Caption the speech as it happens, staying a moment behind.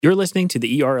You're listening to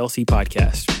the ERLC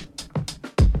Podcast.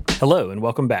 Hello, and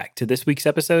welcome back to this week's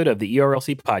episode of the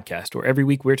ERLC Podcast, where every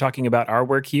week we're talking about our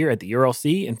work here at the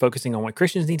ERLC and focusing on what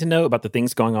Christians need to know about the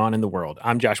things going on in the world.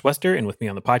 I'm Josh Wester, and with me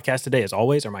on the podcast today, as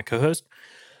always, are my co-host,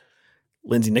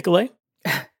 Lindsay Nicolay.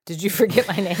 Did you forget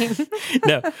my name?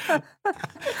 No.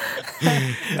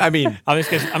 I mean, I'm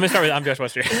gonna start with I'm Josh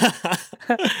Wester.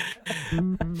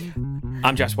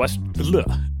 I'm Josh Wester.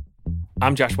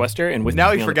 I'm Josh Wester, and with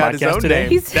now me he on forgot the his podcast own today,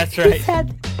 name. That's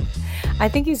right. I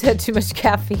think he's had too much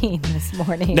caffeine this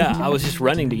morning. No, I was just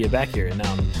running to get back here, and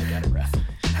now I'm out of breath.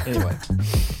 Anyway.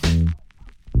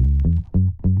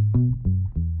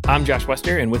 I'm Josh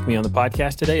Wester, and with me on the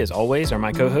podcast today, as always, are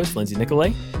my co-host, Lindsay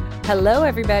Nicolay. Hello,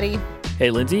 everybody.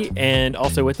 Hey, Lindsay. And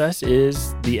also with us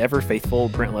is the ever-faithful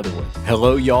Brent Leatherwood.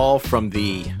 Hello, y'all, from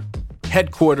the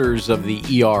headquarters of the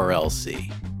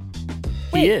ERLC.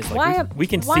 Wait, He is. We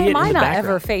can see it in the background. Why am I not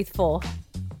ever faithful?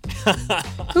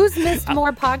 Who's missed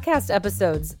more podcast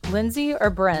episodes, Lindsay or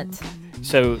Brent?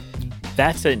 So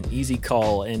that's an easy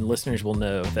call, and listeners will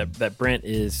know that Brent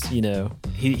is,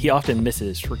 he often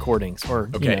misses recordings or,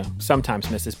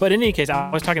 sometimes misses. But in any case, I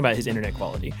was talking about his internet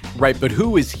quality. Right, but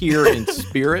who is here in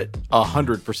spirit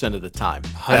 100% of the time?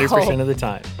 100% of the the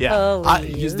time. Yeah.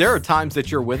 There are times that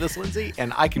you're with us, Lindsay,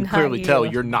 and I can clearly tell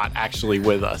you're not actually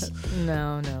with us.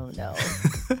 No.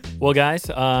 Well, guys,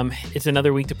 it's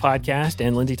another week to podcast,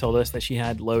 and Lindsay told us that she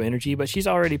had low energy, but she's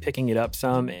already picking it up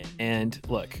some. And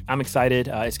look, I'm excited.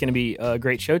 It's going to be a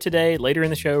great show today. Later in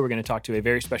the show, we're going to talk to a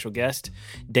very special guest,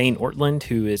 Dane Ortlund,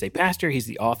 who is a pastor. He's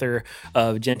the author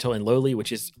of Gentle and Lowly,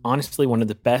 which is honestly one of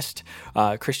the best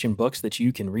Christian books that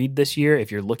you can read this year.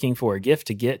 If you're looking for a gift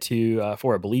to get to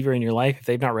for a believer in your life, if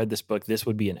they've not read this book, this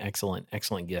would be an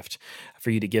excellent gift for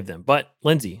you to give them. But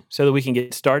Lindsay, so that we can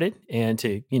get started and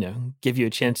to give you a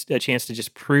chance to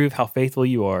just prove how faithful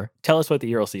you are, tell us what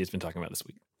the ERLC has been talking about this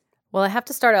week. Well, I have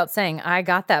to start out saying I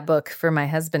got that book for my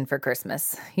husband for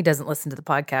Christmas. He doesn't listen to the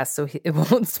podcast, so it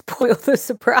won't spoil the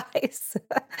surprise.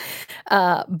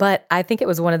 But I think it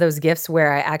was one of those gifts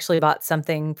where I actually bought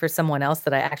something for someone else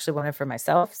that I actually wanted for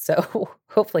myself. So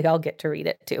hopefully I'll get to read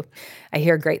it too. I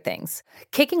hear great things.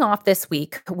 Kicking off this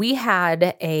week, we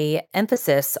had a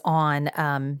emphasis on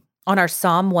our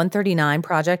Psalm 139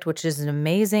 project, which is an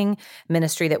amazing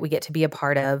ministry that we get to be a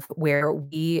part of, where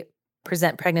we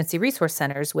present pregnancy resource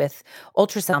centers with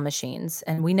ultrasound machines.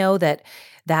 And we know that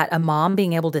a mom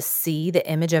being able to see the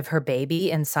image of her baby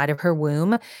inside of her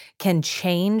womb can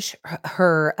change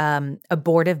her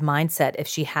abortive mindset if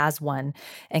she has one,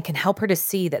 and can help her to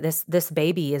see that this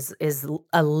baby is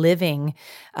a living,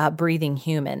 breathing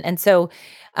human. And so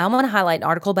I want to highlight an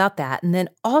article about that. And then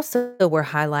also we're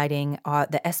highlighting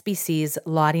the SBC's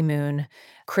Lottie Moon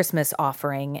Christmas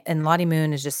offering. And Lottie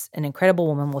Moon is just an incredible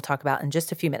woman we'll talk about in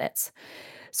just a few minutes.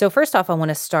 So first off, I want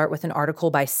to start with an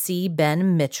article by C.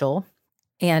 Ben Mitchell,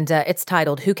 and it's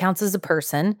titled, Who Counts as a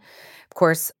Person? Of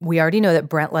course, we already know that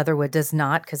Brent Leatherwood does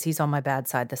not, because he's on my bad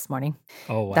side this morning.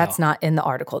 Oh, wow. That's not in the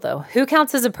article, though. Who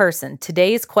counts as a person?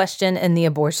 Today's question in the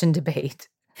abortion debate.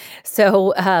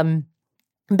 So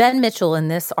Ben Mitchell in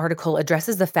this article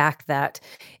addresses the fact that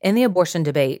in the abortion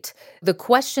debate, the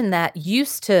question that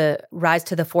used to rise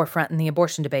to the forefront in the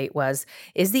abortion debate was,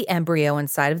 is the embryo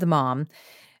inside of the mom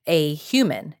a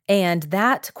human? And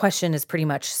that question is pretty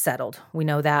much settled. We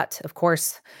know that, of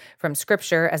course, from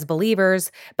scripture as believers,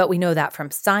 but we know that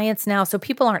from science now. So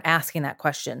people aren't asking that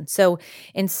question. So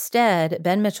instead,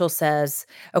 Ben Mitchell says,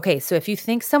 okay, so if you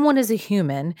think someone is a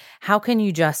human, how can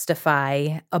you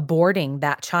justify aborting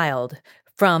that child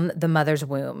from the mother's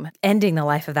womb, ending the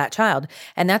life of that child?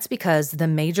 And that's because the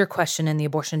major question in the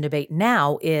abortion debate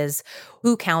now is,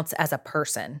 who counts as a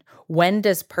person? When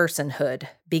does personhood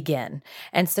begin?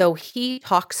 And so he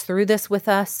talks through this with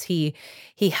us. He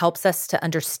helps us to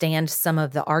understand some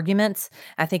of the arguments.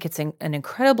 I think it's an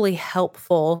incredibly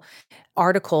helpful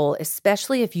article,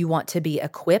 especially if you want to be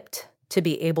equipped to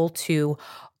be able to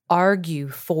argue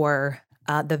for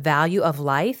the value of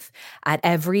life at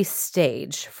every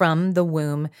stage, from the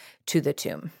womb to the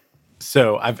tomb.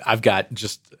 So I've got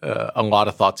just a lot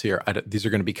of thoughts here. These are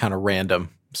going to be kind of random,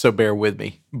 so bear with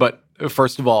me. But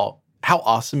first of all, how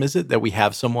awesome is it that we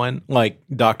have someone like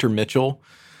Dr. Mitchell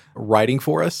writing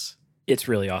for us? It's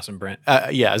really awesome, Brent.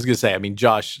 Yeah, I was going to say, I mean,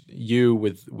 Josh, you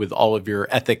with all of your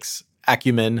ethics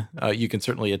acumen, you can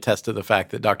certainly attest to the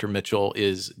fact that Dr. Mitchell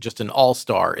is just an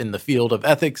all-star in the field of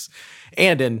ethics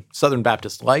and in Southern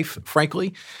Baptist life,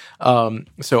 frankly.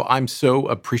 So I'm so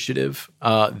appreciative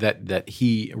that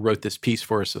he wrote this piece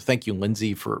for us. So thank you,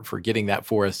 Lindsay, for getting that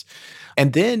for us.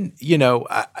 And then,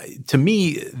 to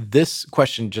me, this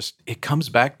question it comes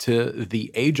back to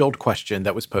the age-old question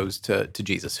that was posed to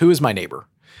Jesus. Who is my neighbor?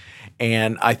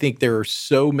 And I think there are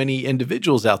so many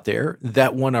individuals out there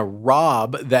that want to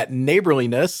rob that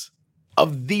neighborliness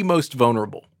of the most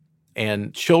vulnerable.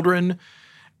 And children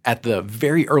at the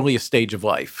very earliest stage of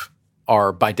life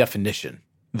are, by definition,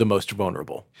 the most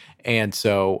vulnerable. And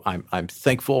so I'm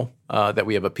thankful that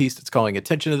we have a piece that's calling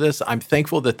attention to this. I'm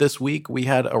thankful that this week we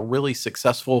had a really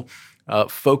successful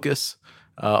focus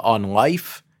on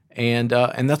life, and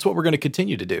that's what we're going to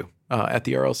continue to do at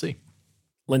the RLC.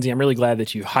 Lindsay, I'm really glad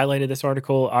that you highlighted this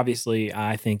article. Obviously,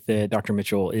 I think that Dr.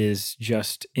 Mitchell is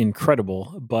just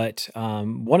incredible, but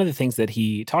one of the things that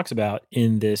he talks about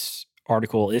in this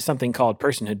article is something called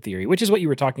personhood theory, which is what you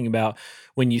were talking about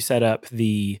when you set up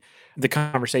the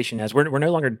conversation as we're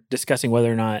no longer discussing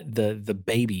whether or not the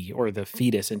baby or the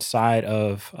fetus inside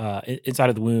of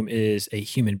the womb is a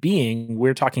human being.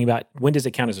 We're talking about when does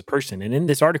it count as a person. And in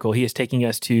this article, he is taking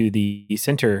us to the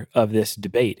center of this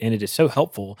debate. And it is so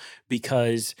helpful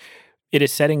because it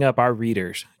is setting up our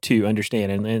readers to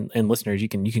understand, and listeners, you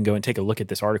can go and take a look at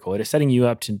this article. It is setting you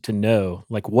up to know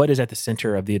like what is at the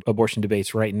center of the abortion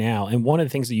debates right now. And one of the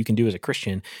things that you can do as a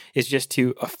Christian is just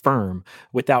to affirm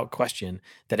without question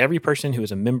that every person who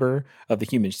is a member of the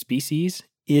human species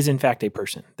is in fact a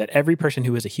person, that every person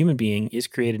who is a human being is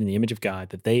created in the image of God,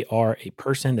 that they are a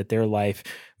person, that their life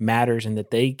matters, and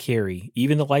that they carry,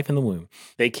 even the life in the womb,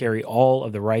 they carry all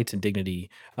of the rights and dignity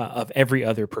of every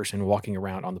other person walking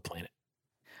around on the planet.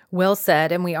 Well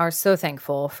said. And we are so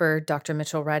thankful for Dr.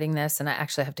 Mitchell writing this. And I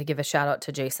actually have to give a shout out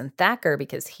to Jason Thacker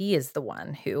because he is the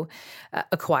one who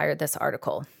acquired this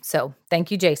article. So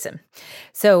thank you, Jason.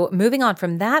 So moving on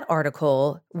from that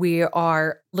article, we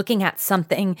are looking at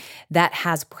something that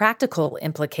has practical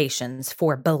implications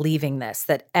for believing this,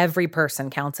 that every person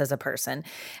counts as a person.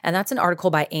 And that's an article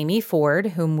by Amy Ford,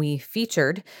 whom we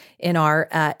featured in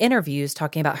our interviews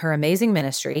talking about her amazing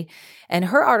ministry. And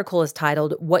her article is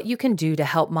titled, "What You Can Do to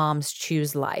Help Moms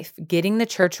Choose Life, Getting the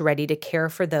Church Ready to Care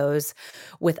for Those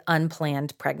with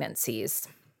Unplanned Pregnancies."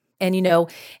 And you know,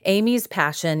 Amy's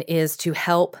passion is to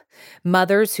help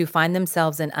mothers who find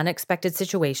themselves in unexpected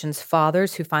situations,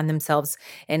 fathers who find themselves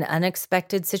in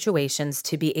unexpected situations,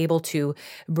 to be able to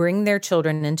bring their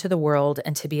children into the world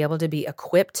and to be able to be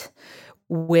equipped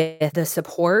with the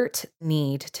support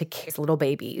need to care for little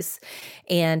babies.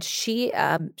 And she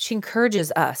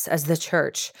encourages us as the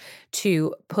church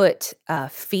to put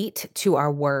feet to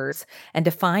our words and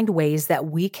to find ways that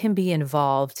we can be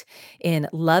involved in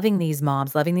loving these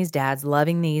moms, loving these dads,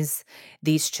 loving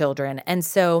these children. And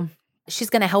so she's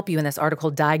going to help you in this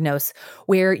article diagnose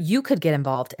where you could get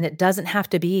involved. And it doesn't have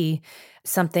to be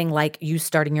something like you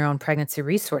starting your own pregnancy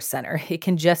resource center. It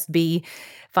can just be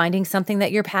finding something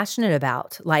that you're passionate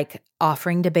about, like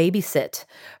offering to babysit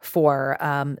for,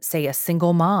 say, a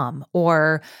single mom,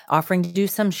 or offering to do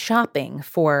some shopping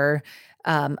for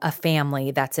a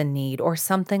family that's in need, or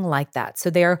something like that.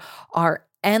 So there are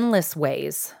endless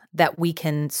ways that we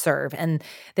can serve. And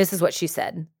this is what she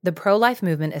said: "The pro-life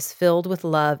movement is filled with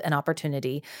love and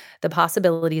opportunity. The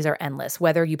possibilities are endless.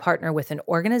 Whether you partner with an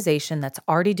organization that's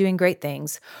already doing great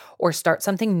things or start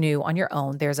something new on your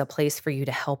own, there's a place for you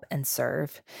to help and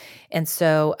serve." And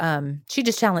so she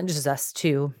just challenges us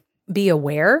to be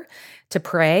aware, to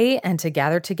pray, and to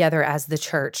gather together as the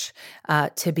church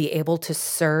to be able to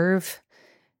serve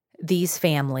these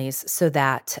families so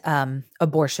that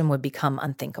abortion would become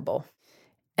unthinkable.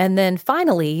 And then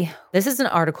finally, this is an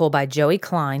article by Joey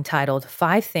Klein titled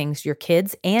 5 Things Your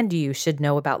Kids and You Should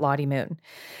Know About Lottie Moon.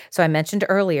 So I mentioned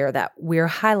earlier that we're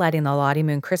highlighting the Lottie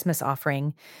Moon Christmas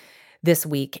offering this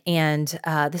week. And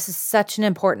this is such an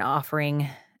important offering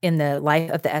in the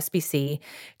life of the SBC,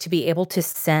 to be able to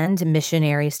send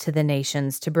missionaries to the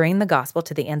nations, to bring the gospel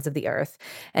to the ends of the earth.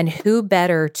 And who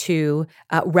better to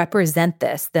represent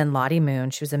this than Lottie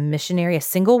Moon? She was a missionary, a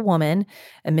single woman,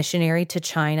 a missionary to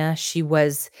China. She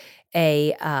was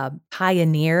a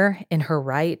pioneer in her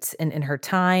rights and in her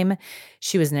time.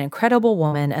 She was an incredible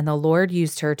woman, and the Lord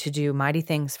used her to do mighty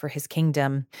things for his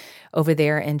kingdom over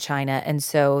there in China. And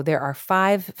so there are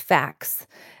 5 facts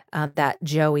that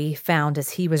Joey found as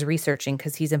he was researching,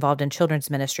 because he's involved in children's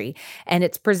ministry. And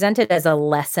it's presented as a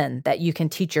lesson that you can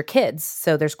teach your kids.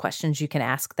 So there's questions you can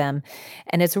ask them.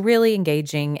 And it's really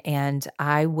engaging, and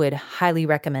I would highly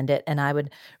recommend it. And I would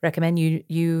recommend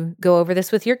you go over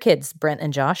this with your kids, Brent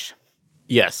and Josh.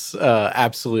 Yes,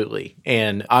 absolutely.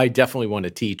 And I definitely want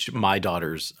to teach my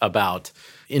daughters about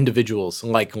individuals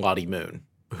like Lottie Moon,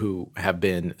 who have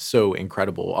been so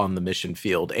incredible on the mission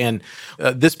field. And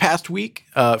this past week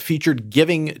featured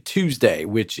Giving Tuesday,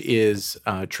 which is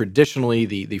traditionally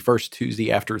the first Tuesday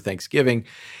after Thanksgiving.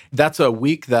 That's a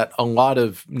week that a lot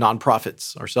of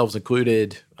nonprofits, ourselves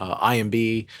included,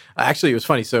 IMB. Actually, it was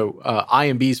funny. So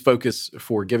IMB's focus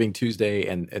for Giving Tuesday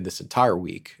and this entire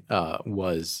week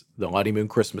was the Lottie Moon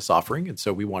Christmas offering. And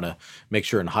so we want to make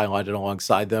sure and highlight it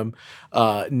alongside them.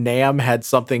 NAM had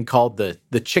something called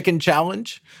the Chicken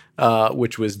Challenge,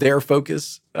 which was their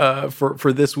focus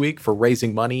for this week for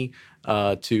raising money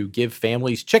to give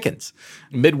families chickens.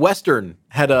 Midwestern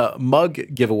had a mug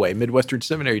giveaway. Midwestern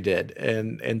Seminary did,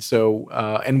 and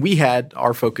so we had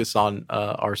our focus on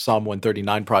our Psalm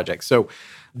 139 project. So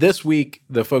this week,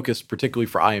 the focus, particularly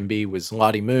for IMB, was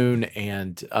Lottie Moon,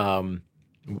 and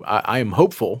I am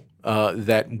hopeful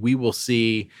that we will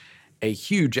see a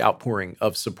huge outpouring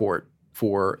of support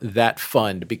for that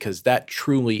fund, because that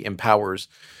truly empowers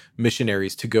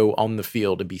missionaries to go on the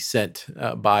field and be sent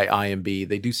by IMB.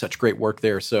 They do such great work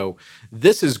there. So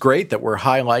this is great that we're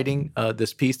highlighting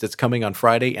this piece that's coming on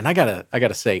Friday. And I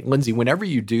gotta say, Lindsay, whenever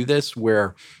you do this,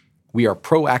 where we are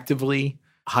proactively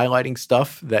highlighting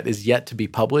stuff that is yet to be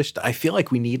published, I feel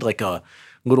like we need like a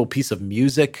little piece of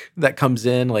music that comes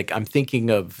in. Like I'm thinking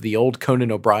of the old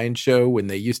Conan O'Brien show when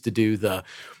they used to do the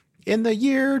 "In the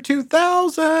year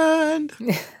 2000"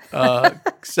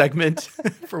 segment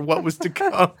for what was to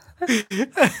come.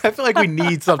 I feel like we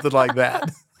need something like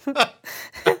that.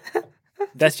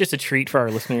 That's just a treat for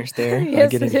our listeners there.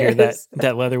 Yes, Getting to hear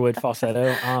that Leatherwood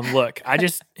falsetto. Look, I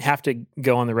just have to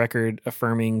go on the record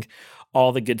affirming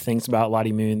all the good things about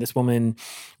Lottie Moon. This woman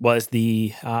was an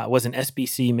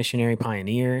SBC missionary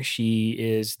pioneer. She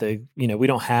is we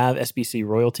don't have SBC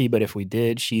royalty, but if we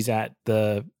did, she's at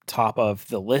the top of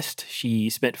the list. She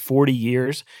spent 40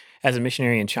 years as a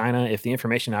missionary in China. If the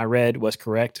information I read was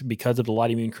correct, because of the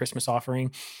Lottie Moon Christmas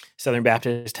offering, Southern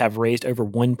Baptists have raised over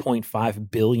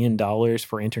 $1.5 billion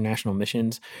for international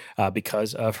missions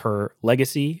because of her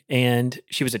legacy. And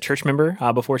she was a church member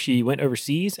before she went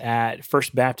overseas at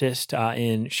First Baptist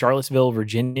in Charlottesville,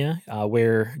 Virginia,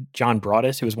 where John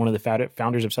Broadus, who was one of the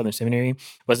founders of Southern Seminary,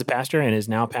 was the pastor and is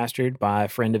now pastored by a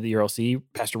friend of the ERLC,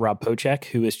 Pastor Rob Pochek,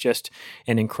 who is just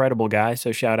an incredible guy.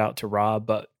 So shout out to Rob.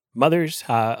 But mothers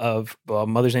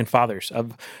mothers and fathers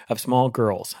of small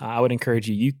girls, I would encourage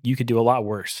you could do a lot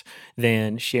worse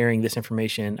than sharing this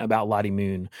information about Lottie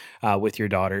Moon with your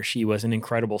daughter. She was an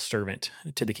incredible servant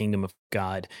to the kingdom of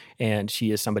God, and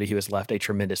she is somebody who has left a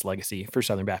tremendous legacy for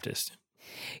Southern Baptist.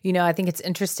 I think it's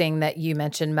interesting that you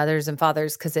mentioned mothers and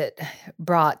fathers, because it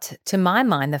brought to my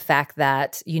mind the fact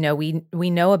that, we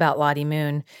know about Lottie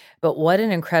Moon, but what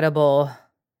an incredible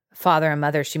father and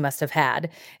mother she must have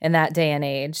had in that day and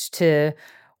age to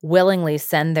willingly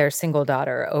send their single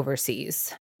daughter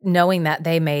overseas, knowing that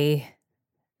they may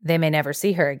never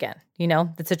see her again.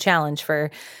 It's a challenge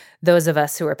for those of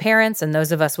us who are parents and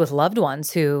those of us with loved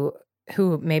ones who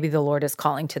maybe the Lord is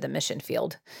calling to the mission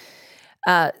field.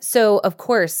 So, of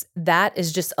course, that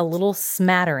is just a little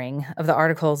smattering of the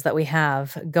articles that we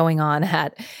have going on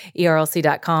at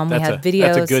ERLC.com. We have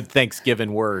videos. That's a good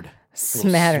Thanksgiving word.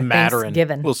 Smattering.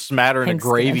 Little smattering of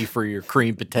gravy for your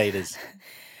creamed potatoes.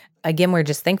 Again, we're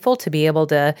just thankful to be able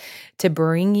to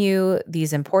bring you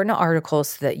these important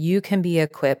articles so that you can be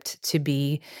equipped to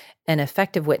be an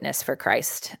effective witness for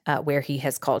Christ where he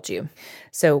has called you.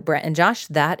 So, Brent and Josh,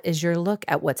 that is your look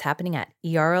at what's happening at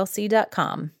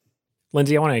ERLC.com.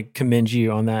 Lindsay, I want to commend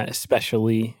you on that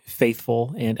especially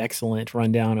faithful and excellent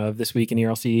rundown of This Week in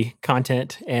ERLC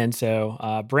content. And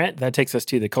so, Brent, that takes us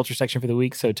to the culture section for the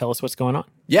week. So tell us what's going on.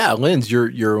 Yeah, Linz,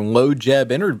 your low Jeb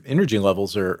energy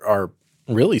levels are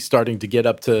really starting to get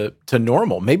up to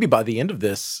normal. Maybe by the end of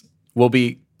this, we'll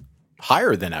be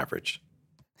higher than average.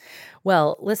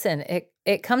 Well, listen,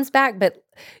 it comes back, but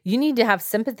you need to have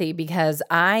sympathy, because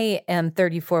I am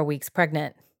 34 weeks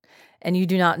pregnant. And you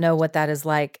do not know what that is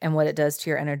like and what it does to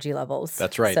your energy levels.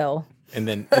 That's right. So, and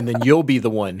then you'll be the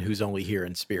one who's only here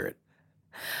in spirit.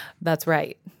 That's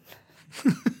right.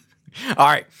 All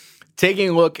right, taking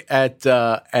a look at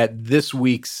this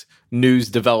week's news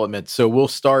developments. So we'll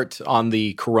start on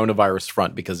the coronavirus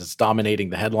front because it's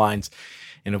dominating the headlines,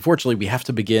 and unfortunately, we have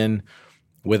to begin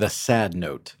with a sad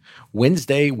note.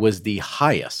 Wednesday was the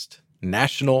highest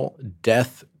national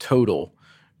death total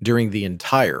during the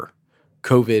entire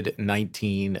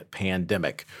COVID-19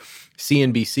 pandemic.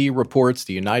 CNBC reports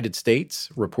the United States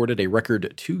reported a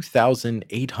record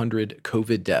 2,800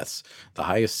 COVID deaths, the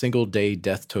highest single-day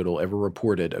death total ever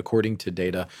reported, according to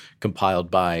data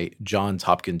compiled by Johns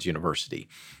Hopkins University.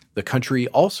 The country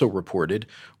also reported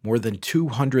more than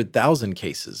 200,000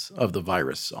 cases of the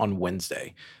virus on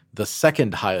Wednesday, the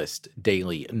second highest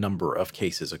daily number of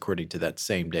cases, according to that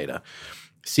same data.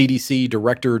 CDC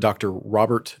Director Dr.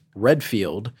 Robert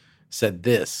Redfield said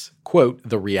this, quote,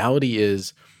 "The reality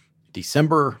is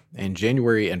December and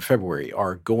January and February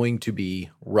are going to be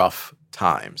rough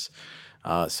times.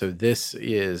 So this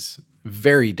is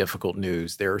very difficult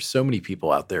news. There are so many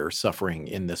people out there suffering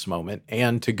in this moment.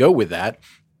 And to go with that,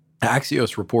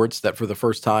 Axios reports that for the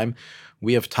first time,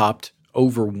 we have topped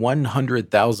over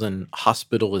 100,000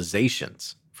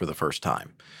 hospitalizations for the first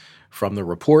time. From the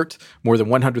report, more than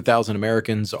 100,000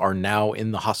 Americans are now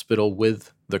in the hospital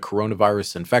with the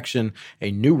coronavirus infection,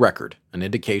 a new record, an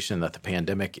indication that the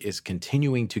pandemic is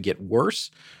continuing to get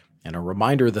worse, and a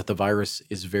reminder that the virus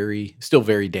is still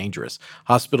very dangerous.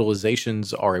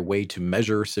 Hospitalizations are a way to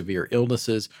measure severe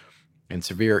illnesses, and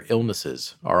severe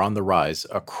illnesses are on the rise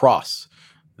across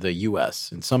the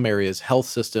U.S. In some areas, health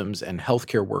systems and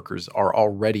healthcare workers are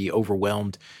already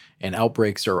overwhelmed, and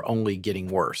outbreaks are only getting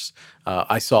worse.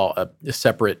 I saw a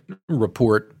separate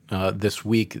report this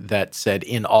week that said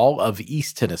in all of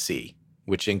East Tennessee,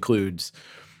 which includes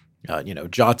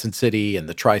Johnson City and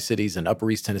the Tri-Cities and Upper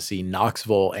East Tennessee,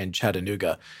 Knoxville, and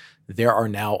Chattanooga, there are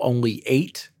now only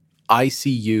 8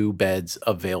 ICU beds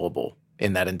available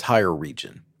in that entire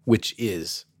region, which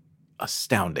is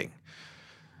astounding.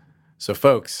 So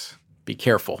folks, be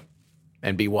careful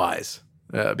and be wise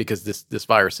because this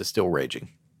virus is still raging.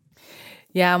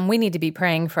 Yeah, and we need to be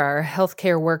praying for our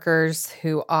healthcare workers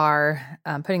who are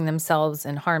putting themselves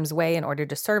in harm's way in order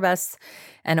to serve us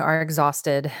and are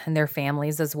exhausted, and their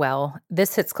families as well.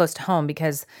 This hits close to home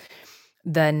because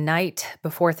the night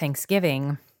before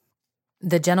Thanksgiving,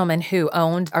 the gentleman who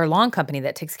owned our lawn company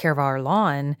that takes care of our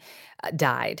lawn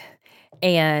died.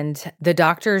 And the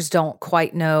doctors don't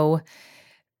quite know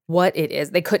what it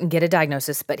is. They couldn't get a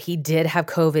diagnosis, but he did have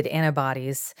COVID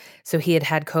antibodies. So he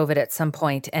had COVID at some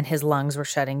point and his lungs were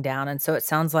shutting down. And so it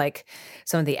sounds like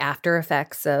some of the after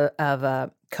effects of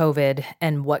COVID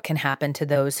and what can happen to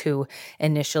those who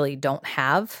initially don't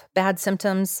have bad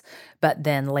symptoms, but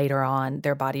then later on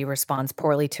their body responds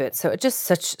poorly to it. So it's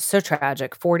just so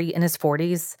tragic. 40 in his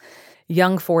 40s,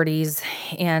 young 40s.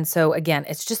 And so again,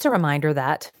 it's just a reminder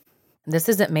that this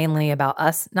isn't mainly about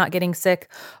us not getting sick,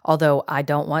 although I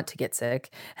don't want to get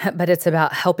sick, but it's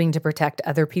about helping to protect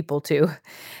other people too,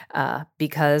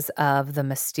 because of the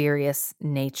mysterious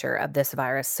nature of this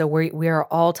virus. So we are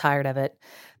all tired of it.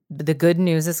 The good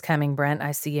news is coming, Brent.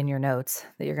 I see in your notes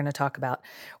that you're going to talk about.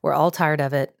 We're all tired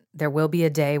of it. There will be a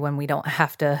day when we don't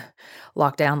have to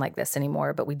lock down like this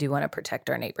anymore, but we do want to protect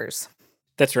our neighbors.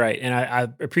 That's right. And I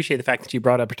appreciate the fact that you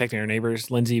brought up protecting our neighbors,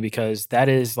 Lindsay, because that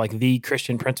is like the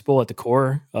Christian principle at the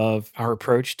core of our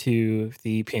approach to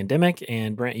the pandemic.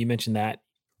 And Brent, you mentioned that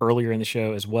earlier in the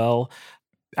show as well.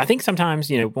 I think sometimes,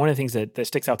 one of the things that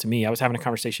sticks out to me, I was having a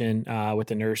conversation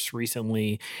with a nurse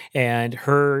recently, and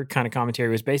her kind of commentary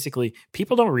was basically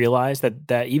people don't realize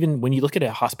that even when you look at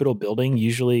a hospital building,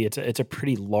 usually it's a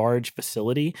pretty large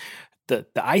facility. The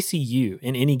ICU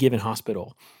in any given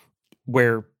hospital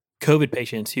where COVID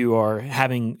patients who are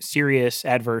having serious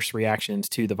adverse reactions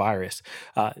to the virus,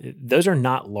 those are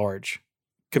not large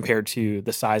compared to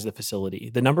the size of the facility.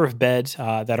 The number of beds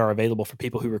that are available for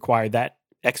people who require that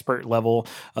expert level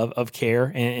of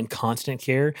care and constant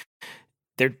care,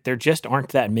 there just aren't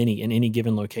that many in any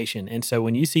given location. And so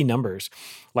when you see numbers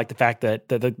like the fact that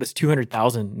this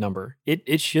 200,000 number,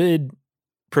 it should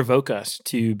provoke us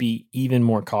to be even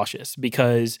more cautious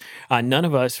because none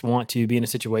of us want to be in a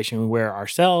situation where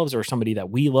ourselves or somebody that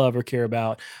we love or care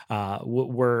about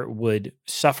would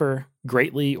suffer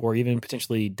greatly or even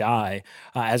potentially die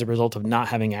as a result of not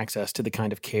having access to the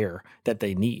kind of care that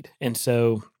they need. And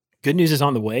so good news is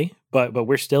on the way, but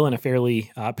we're still in a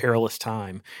fairly perilous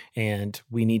time, and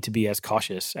we need to be as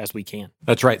cautious as we can.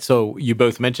 That's right. So you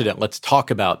both mentioned it. Let's talk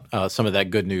about some of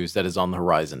that good news that is on the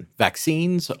horizon.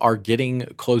 Vaccines are getting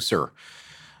closer.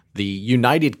 The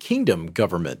United Kingdom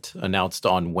government announced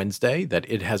on Wednesday that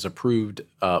it has approved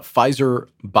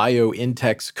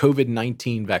Pfizer-BioNTech's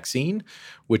COVID-19 vaccine,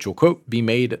 which will, quote, be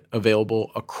made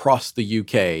available across the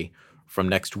UK from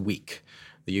next week.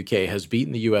 The UK has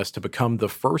beaten the US to become the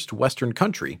first Western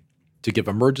country to give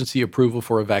emergency approval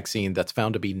for a vaccine that's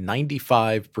found to be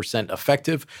 95%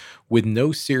 effective with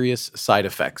no serious side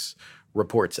effects,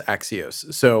 reports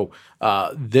Axios. So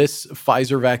this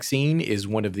Pfizer vaccine is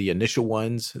one of the initial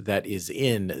ones that is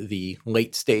in the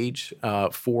late stage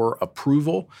for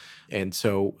approval. And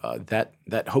so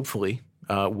that hopefully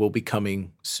will be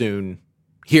coming soon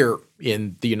here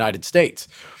in the United States.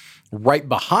 Right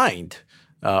behind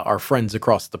our friends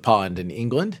across the pond in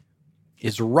England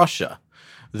is Russia,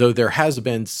 though there has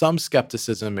been some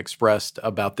skepticism expressed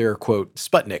about their, quote,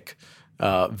 Sputnik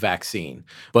vaccine.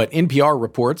 But NPR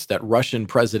reports that Russian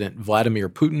President Vladimir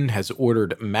Putin has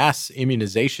ordered mass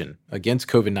immunization against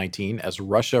COVID-19 as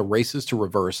Russia races to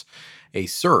reverse a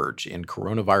surge in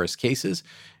coronavirus cases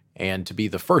and to be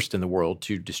the first in the world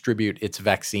to distribute its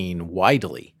vaccine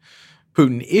widely.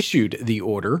 Putin issued the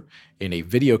order in a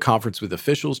video conference with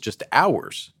officials just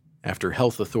hours after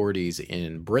health authorities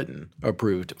in Britain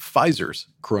approved Pfizer's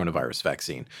coronavirus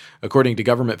vaccine. According to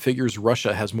government figures,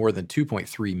 Russia has more than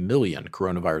 2.3 million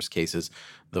coronavirus cases,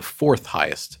 the fourth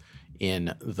highest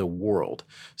in the world.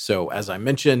 So, as I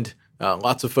mentioned,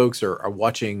 lots of folks are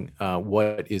watching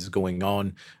what is going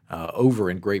on over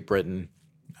in Great Britain.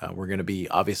 We're going to be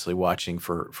obviously watching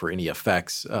for any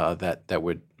effects that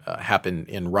would happen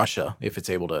in Russia if it's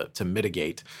able to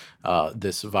mitigate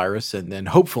this virus, and then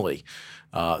hopefully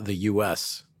the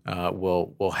U.S.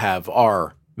 will have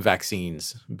our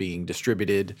vaccines being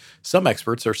distributed. Some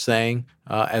experts are saying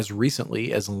as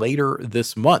recently as later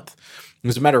this month.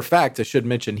 As a matter of fact, I should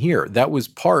mention here, that was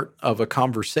part of a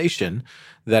conversation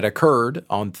that occurred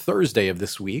on Thursday of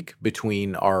this week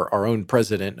between our own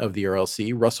president of the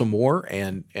RLC, Russell Moore,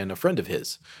 and a friend of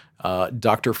his,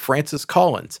 Dr. Francis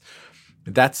Collins.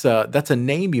 That's a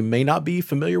name you may not be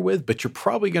familiar with, but you're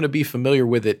probably going to be familiar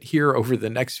with it here over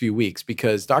the next few weeks,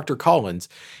 because Dr. Collins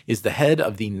is the head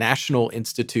of the National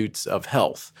Institutes of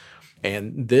Health.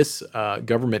 And this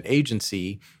government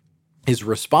agency is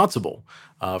responsible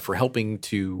for helping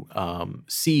to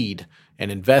seed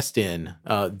and invest in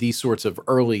these sorts of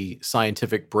early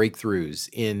scientific breakthroughs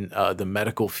in the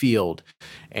medical field.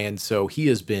 And so he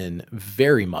has been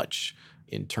very much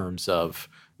in terms of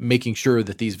making sure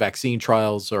that these vaccine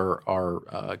trials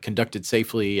are conducted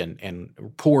safely and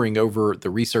poring over the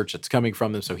research that's coming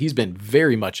from them. So he's been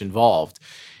very much involved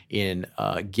in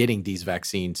getting these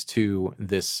vaccines to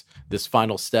this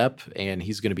final step, and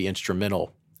he's going to be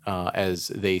instrumental as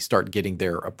they start getting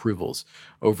their approvals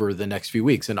over the next few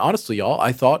weeks. And honestly, y'all,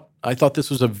 I thought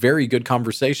this was a very good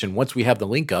conversation. Once we have the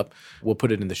link up, we'll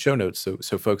put it in the show notes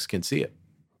so folks can see it.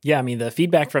 Yeah, I mean, the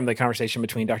feedback from the conversation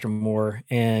between Dr. Moore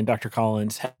and Dr.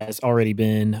 Collins has already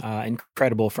been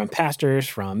incredible, from pastors,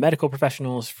 from medical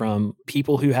professionals, from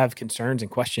people who have concerns and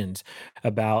questions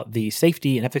about the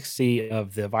safety and efficacy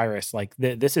of the virus. Like,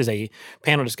 this is a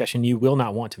panel discussion you will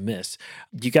not want to miss.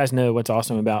 Do you guys know what's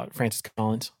awesome about Francis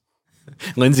Collins?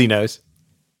 Lindsay knows.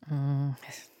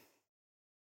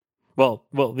 Well,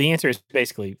 the answer is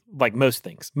basically like most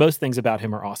things. Most things about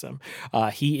him are awesome.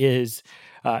 He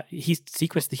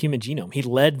sequenced the human genome. He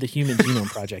led the Human Genome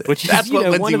Project, which that's is, what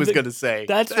Lindsay was going to say.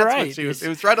 That's right. It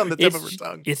was right on the tip of her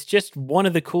tongue. It's just one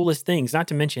of the coolest things. Not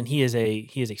to mention, he is a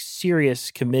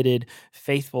serious, committed,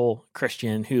 faithful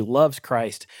Christian who loves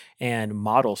Christ and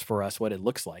models for us what it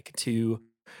looks like to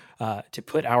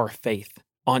put our faith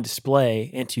on display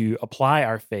and to apply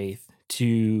our faith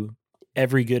to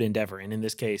every good endeavor, and in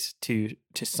this case, to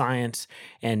science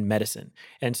and medicine.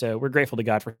 And so we're grateful to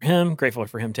God for him, grateful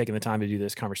for him taking the time to do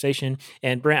this conversation.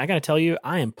 And Brent, I got to tell you,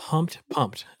 I am pumped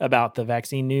about the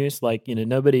vaccine news. Like,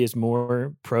 nobody is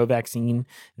more pro-vaccine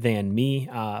than me.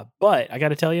 But I got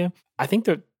to tell you, I think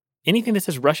that anything that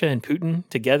says Russia and Putin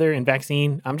together in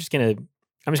vaccine, I'm just gonna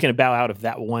bow out of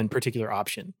that one particular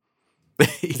option.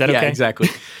 Is that okay? Yeah, exactly.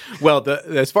 Well,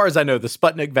 as far as I know, the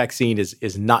Sputnik vaccine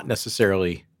is not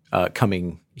necessarily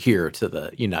coming here to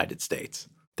the United States.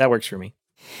 That works for me.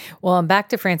 Well, and back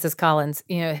to Francis Collins,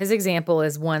 his example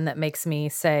is one that makes me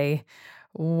say,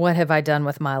 what have I done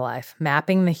with my life?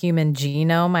 Mapping the human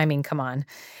genome? I mean, come on.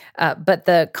 But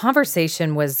the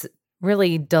conversation was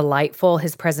really delightful.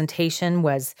 His presentation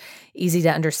was easy to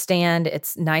understand.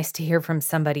 It's nice to hear from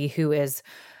somebody who is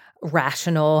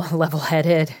rational,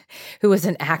 level-headed, who is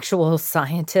an actual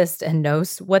scientist and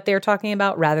knows what they're talking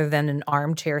about, rather than an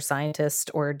armchair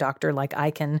scientist or doctor like I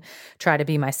can try to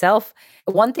be myself.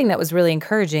 One thing that was really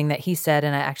encouraging that he said,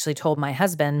 and I actually told my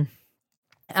husband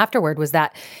afterward, was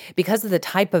that because of the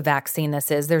type of vaccine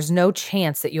this is, there's no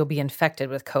chance that you'll be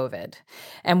infected with COVID.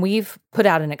 And we've put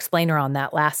out an explainer on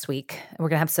that last week. We're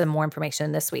going to have some more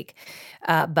information this week.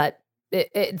 But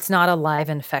it's not a live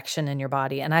infection in your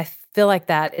body. And I feel like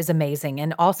that is amazing.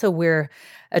 And also, we're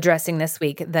addressing this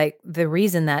week that the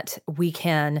reason that we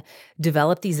can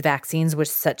develop these vaccines with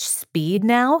such speed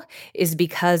now is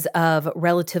because of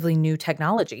relatively new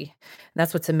technology.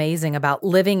 That's what's amazing about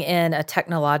living in a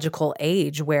technological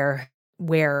age where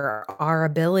our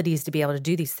abilities to be able to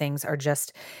do these things are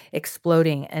just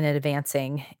exploding and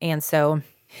advancing. And so,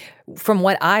 from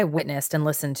what I witnessed and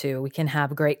listened to, we can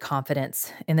have great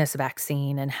confidence in this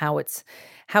vaccine and how it's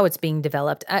being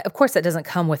developed. Of course, that doesn't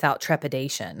come without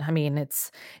trepidation. I mean, it's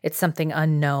something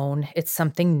unknown. It's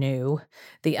something new.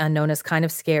 The unknown is kind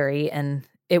of scary, and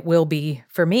it will be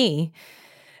for me.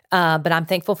 But I'm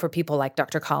thankful for people like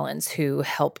Dr. Collins who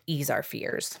help ease our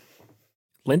fears.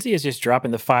 Lindsay is just dropping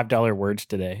the $5 words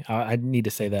today. I need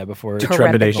to say that before.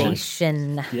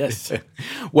 Trepidation. Yes.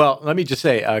 Well, let me just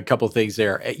say a couple of things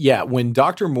there. Yeah, when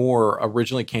Dr. Moore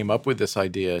originally came up with this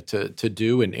idea to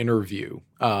do an interview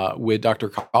with Dr.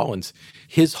 Collins,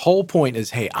 his whole point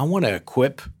is, hey, I want to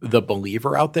equip the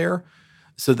believer out there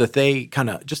so that they kind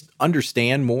of just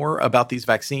understand more about these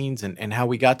vaccines and how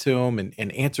we got to them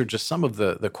and answer just some of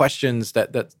the questions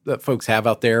that folks have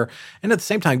out there. And at the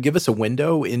same time, give us a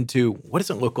window into what does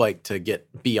it look like to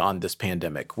get beyond this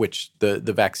pandemic, which the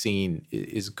vaccine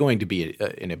is going to be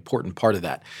an important part of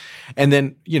that. And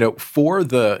then, for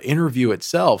the interview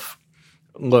itself,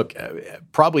 look,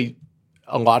 probably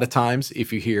a lot of times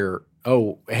if you hear,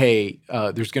 oh, hey,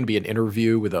 there's going to be an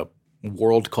interview with a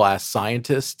world-class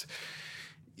scientist,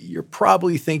 you're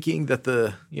probably thinking that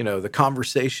the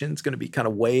conversation is going to be kind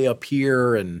of way up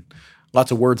here and lots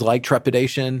of words like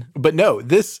trepidation. But no,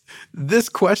 this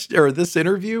question or this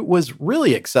interview was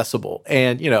really accessible.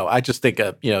 And, I just think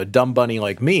a dumb bunny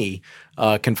like me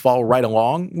can follow right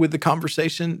along with the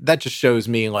conversation. That just shows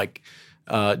me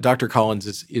Dr.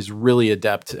 Collins is really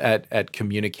adept at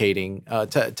communicating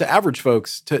to average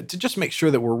folks to just make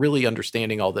sure that we're really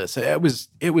understanding all this. It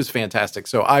was fantastic.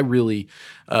 So I really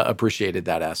appreciated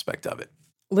that aspect of it.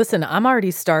 Listen, I'm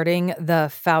already starting the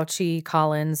Fauci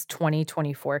Collins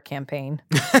 2024 campaign.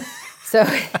 So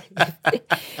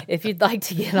if you'd like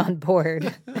to get on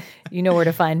board, you know where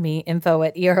to find me,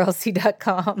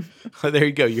 info@erlc.com. There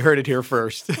you go. You heard it here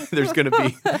first. There's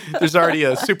already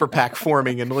a super PAC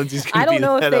forming and Lindsay's going to be the head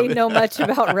of it. I don't know if they know much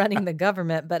about running the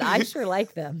government, but I sure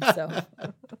like them. So.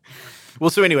 Well,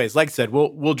 so anyways, like I said,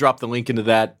 we'll drop the link into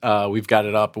that. We've got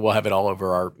it up. We'll have it all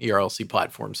over our ERLC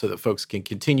platform so that folks can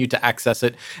continue to access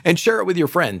it and share it with your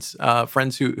friends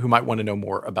who might want to know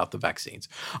more about the vaccines.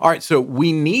 All right, so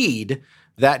we need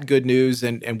that good news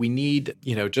and we need,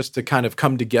 just to kind of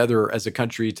come together as a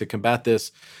country to combat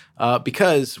this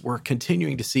because we're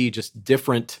continuing to see just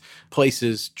different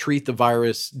places treat the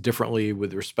virus differently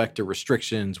with respect to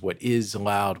restrictions, what is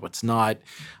allowed, what's not.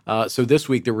 So this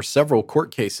week, there were several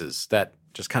court cases that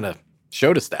just kind of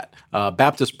showed us that.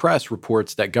 Baptist Press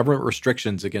reports that government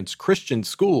restrictions against Christian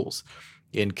schools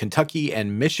in Kentucky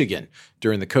and Michigan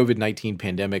during the COVID-19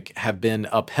 pandemic have been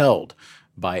upheld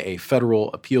by a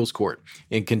federal appeals court.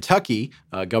 In Kentucky,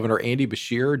 Governor Andy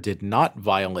Beshear did not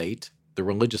violate the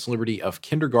religious liberty of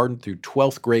kindergarten through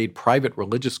 12th grade private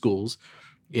religious schools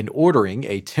in ordering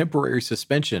a temporary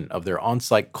suspension of their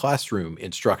on-site classroom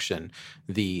instruction,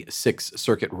 the Sixth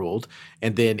Circuit ruled.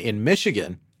 And then in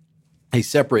Michigan, a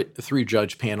separate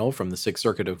three-judge panel from the Sixth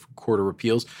Circuit Court of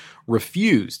Appeals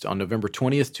refused on November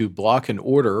 20th to block an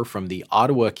order from the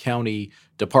Ottawa County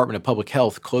Department of Public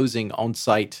Health closing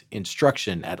on-site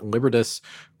instruction at Libertas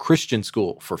Christian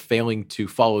School for failing to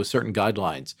follow certain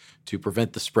guidelines to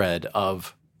prevent the spread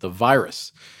of the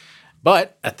virus.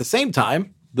 But at the same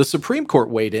time, the Supreme Court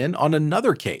weighed in on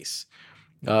another case.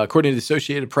 According to the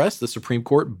Associated Press, the Supreme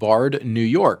Court barred New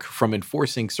York from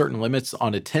enforcing certain limits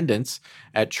on attendance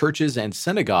at churches and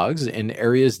synagogues in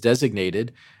areas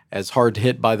designated as hard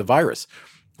hit by the virus.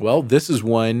 Well, this is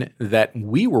one that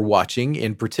we were watching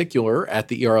in particular at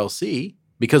the ERLC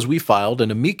because we filed an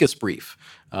amicus brief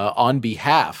on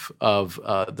behalf of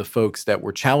the folks that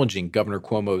were challenging Governor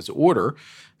Cuomo's order,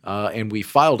 and we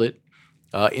filed it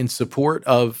in support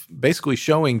of basically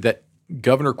showing that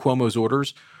Governor Cuomo's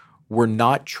orders were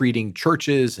not treating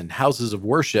churches and houses of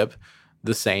worship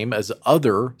the same as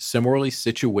other similarly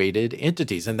situated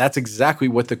entities. And that's exactly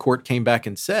what the court came back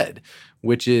and said,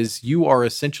 which is you are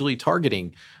essentially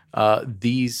targeting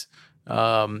these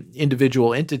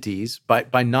individual entities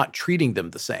by not treating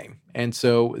them the same. And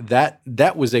so that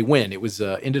was a win. It was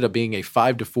ended up being a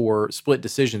 5-4 split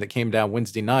decision that came down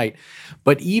Wednesday night.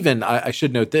 But even, I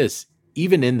should note this,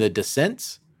 even in the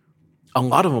dissents, a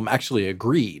lot of them actually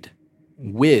agreed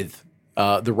with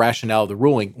the rationale of the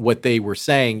ruling. What they were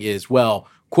saying is, well,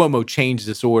 Cuomo changed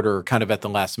this order kind of at the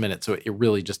last minute, so it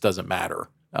really just doesn't matter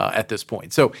at this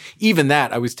point. So even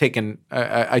that,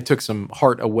 I took some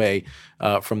heart away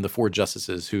from the 4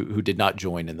 justices who did not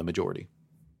join in the majority.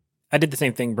 I did the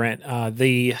same thing, Brent.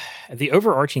 The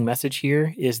overarching message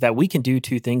here is that we can do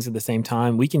two things at the same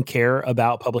time. We can care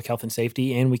about public health and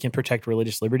safety, and we can protect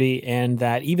religious liberty. And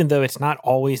that even though it's not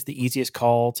always the easiest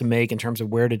call to make in terms of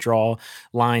where to draw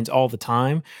lines all the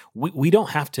time, we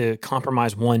don't have to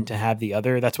compromise one to have the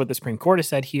other. That's what the Supreme Court has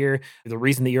said here. The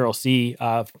reason the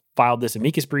ERLC filed this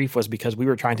amicus brief was because we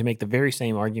were trying to make the very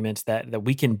same arguments that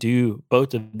we can do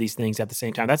both of these things at the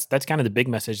same time. That's kind of the big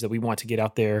message that we want to get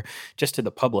out there just to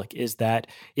the public, is that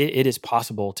it is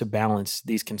possible to balance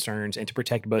these concerns and to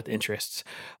protect both interests.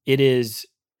 It is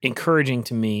encouraging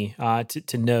to me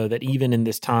to know that even in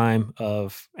this time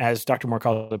of, as Dr. Moore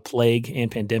called it, plague and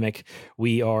pandemic,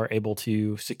 we are able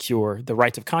to secure the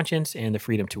rights of conscience and the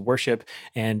freedom to worship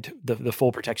and the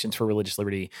full protections for religious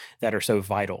liberty that are so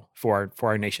vital for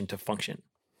our nation to function.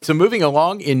 So moving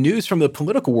along, in news from the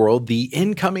political world, the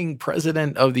incoming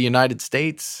president of the United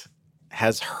States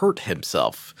has hurt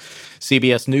himself.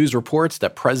 CBS News reports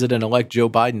that President-elect Joe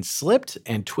Biden slipped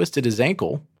and twisted his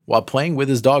ankle while playing with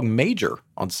his dog Major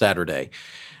on Saturday.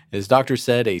 His doctor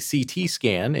said a CT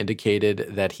scan indicated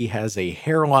that he has a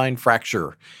hairline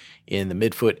fracture in the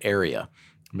midfoot area.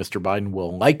 Mr. Biden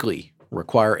will likely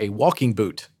require a walking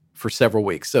boot for several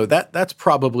weeks. So that's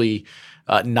probably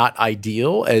not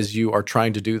ideal as you are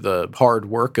trying to do the hard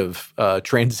work of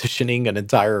transitioning an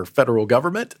entire federal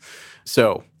government.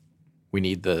 So we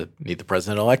need the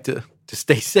president-elect to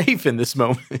stay safe in this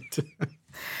moment.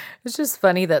 It's just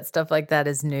funny that stuff like that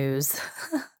is news.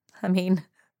 I mean,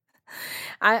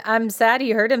 I'm sad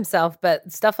he hurt himself,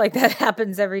 but stuff like that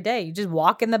happens every day. You just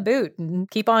walk in the boot and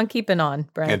keep on keeping on,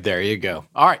 Brent. And there you go.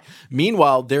 All right.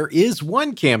 Meanwhile, there is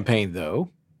one campaign, though,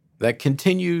 that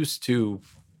continues to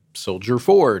soldier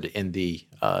forward in the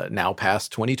now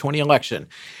past 2020 election.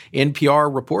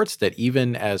 NPR reports that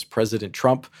even as President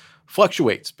Trump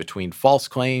fluctuates between false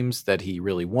claims that he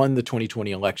really won the 2020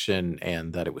 election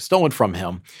and that it was stolen from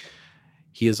him,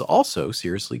 he is also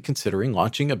seriously considering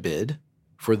launching a bid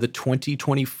for the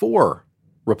 2024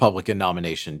 Republican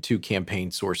nomination. Two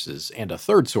campaign sources and a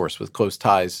third source with close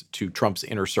ties to Trump's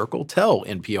inner circle tell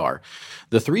NPR.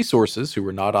 The three sources, who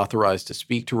were not authorized to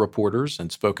speak to reporters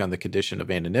and spoke on the condition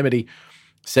of anonymity,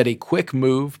 said a quick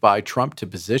move by Trump to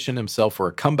position himself for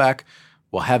a comeback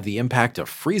will have the impact of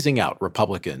freezing out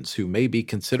Republicans who may be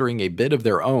considering a bid of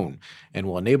their own and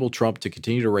will enable Trump to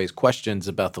continue to raise questions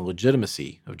about the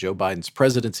legitimacy of Joe Biden's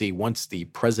presidency once the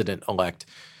president-elect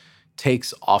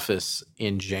takes office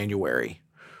in January.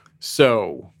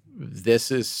 So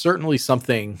this is certainly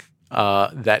something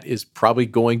that is probably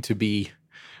going to be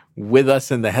with us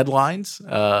in the headlines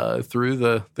through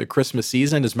the Christmas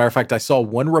season. As a matter of fact, I saw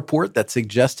one report that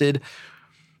suggested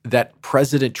that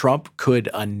President Trump could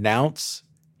announce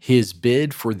his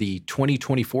bid for the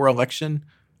 2024 election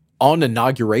on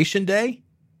Inauguration Day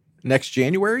next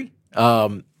January.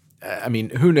 I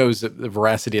mean, who knows the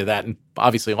veracity of that? And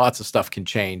obviously lots of stuff can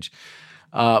change.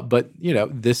 But, you know,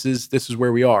 this is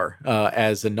where we are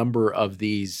as a number of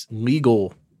these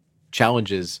legal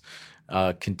challenges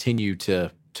continue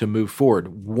to move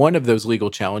forward. One of those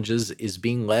legal challenges is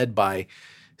being led by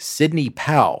Sidney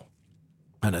Powell,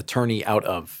 an attorney out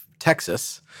of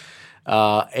Texas.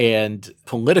 And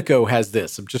Politico has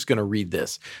this. I'm just going to read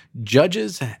this.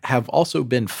 Judges have also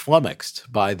been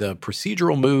flummoxed by the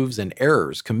procedural moves and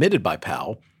errors committed by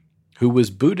Powell, who was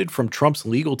booted from Trump's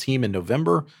legal team in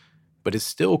November, but is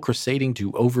still crusading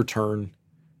to overturn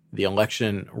the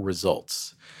election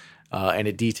results. And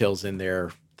it details in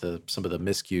there some of the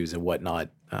miscues and whatnot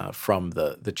from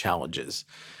the challenges.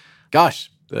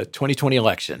 Gosh, the 2020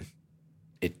 election,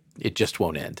 it just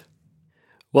won't end.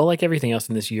 Well, like everything else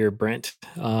in this year, Brent,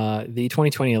 the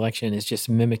 2020 election is just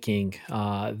mimicking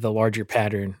the larger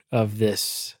pattern of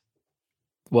this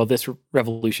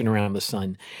revolution around the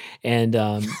sun. And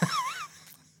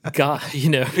God, you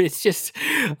know, it's just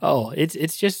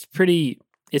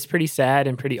it's pretty sad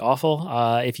and pretty awful.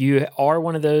 If you are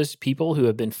one of those people who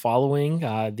have been following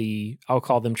I'll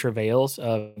call them travails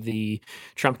of the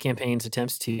Trump campaign's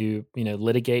attempts to, you know,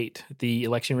 litigate the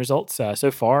election results,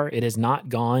 so far it has not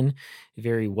gone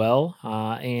very well.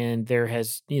 And there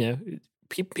has, you know,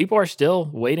 people are still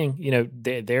waiting. You know,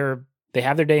 they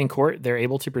have their day in court. They're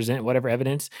able to present whatever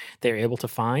evidence they're able to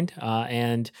find,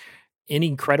 and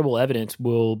any credible evidence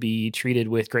will be treated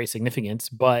with great significance.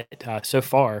 But so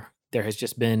far, there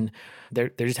just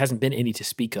hasn't been any to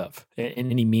speak of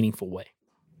in any meaningful way.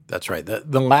 That's right.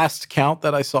 The last count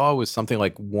that I saw was something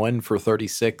like 1 for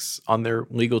 36 on their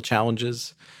legal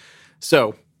challenges.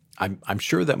 So I'm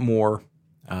sure that more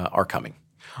are coming.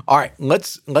 All right,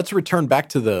 let's return back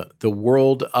to the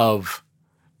world of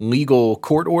legal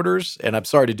court orders. And I'm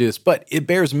sorry to do this, but it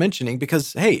bears mentioning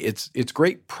because, hey, it's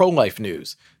great pro-life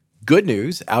news. Good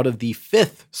news out of the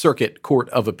Fifth Circuit Court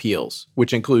of Appeals,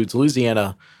 which includes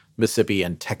Louisiana, Mississippi,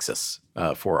 and Texas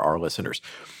for our listeners.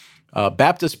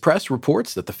 Baptist Press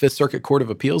reports that the Fifth Circuit Court of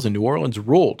Appeals in New Orleans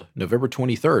ruled November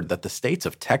 23rd that the states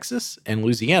of Texas and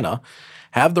Louisiana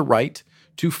have the right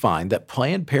to find that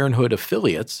Planned Parenthood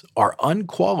affiliates are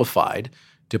unqualified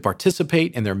to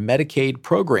participate in their Medicaid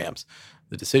programs.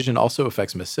 The decision also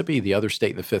affects Mississippi, the other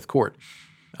state in the Fifth Court.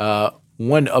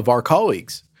 One of our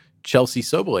colleagues Chelsea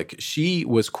Sobolik. She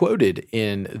was quoted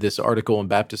in this article in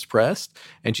Baptist Press,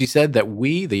 and she said that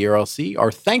we, the ERLC,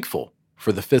 are thankful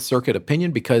for the Fifth Circuit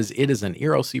opinion because it is an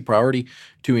ERLC priority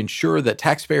to ensure that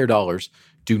taxpayer dollars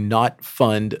do not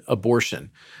fund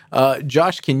abortion.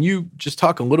 Josh, can you just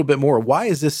talk a little bit more? Why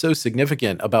is this so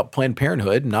significant about Planned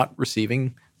Parenthood not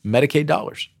receiving Medicaid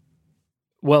dollars?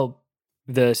 Well,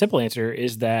 the simple answer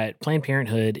is that Planned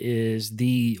Parenthood is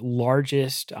the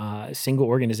largest single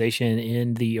organization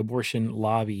in the abortion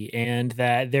lobby, and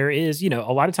that there is, a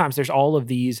lot of times there's all of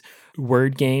these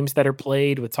word games that are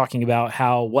played with talking about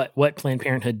how what Planned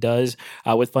Parenthood does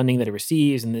with funding that it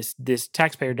receives, and this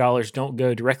taxpayer dollars don't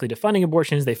go directly to funding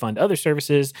abortions; they fund other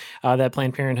services that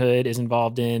Planned Parenthood is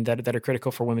involved in that are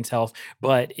critical for women's health.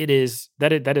 But it is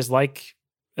that is like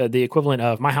the equivalent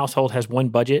of my household has one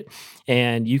budget,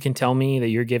 and you can tell me that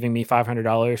you're giving me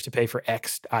 $500 to pay for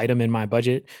X item in my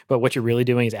budget, but what you're really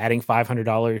doing is adding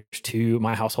 $500 to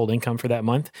my household income for that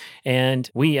month. And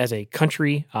we as a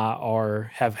country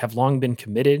have long been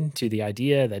committed to the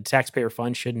idea that taxpayer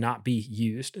funds should not be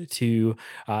used to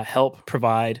help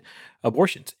provide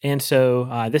abortions. And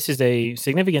so this is a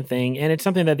significant thing, and it's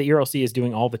something that the ERLC is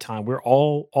doing all the time. We're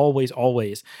always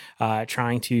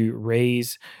trying to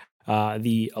raise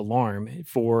the alarm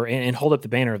for and hold up the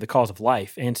banner of the cause of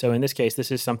life. And so in this case,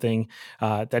 this is something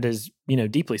that is,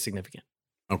 deeply significant.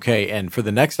 Okay. And for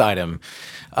the next item,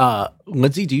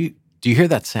 Lindsay, do you hear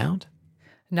that sound?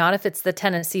 Not if it's the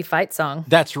Tennessee fight song.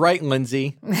 That's right,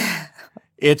 Lindsay.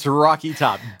 It's Rocky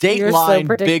Top. Dateline,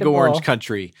 so Big Orange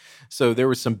Country. So there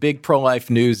was some big pro-life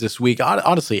news this week.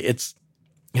 Honestly, it's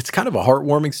kind of a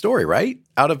heartwarming story, right?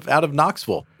 Out of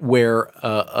Knoxville, where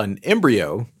an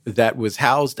embryo that was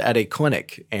housed at a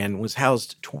clinic and was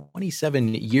housed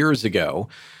 27 years ago,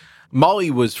 Molly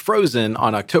was frozen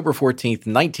on October 14th,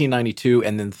 1992,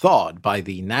 and then thawed by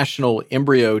the National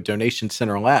Embryo Donation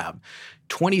Center lab.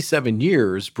 27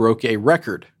 years broke a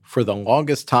record for the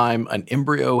longest time an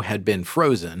embryo had been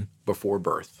frozen before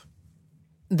birth.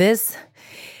 This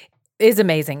is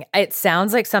amazing. It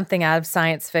sounds like something out of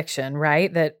science fiction,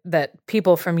 right? That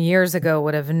people from years ago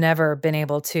would have never been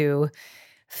able to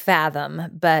fathom.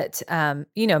 But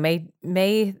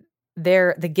may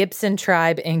the Gibson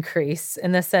tribe increase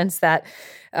in the sense that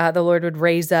the Lord would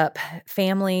raise up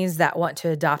families that want to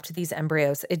adopt these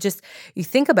embryos. You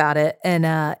think about it,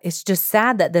 and it's just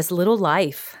sad that this little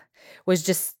life was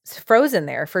just frozen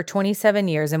there for 27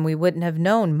 years, and we wouldn't have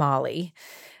known Molly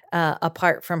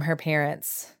apart from her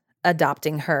parents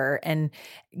adopting her and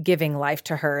giving life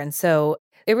to her. And so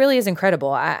it really is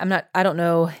incredible. I don't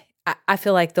know. I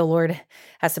feel like the Lord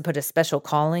has to put a special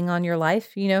calling on your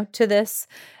life, to this.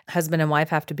 Husband and wife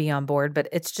have to be on board, but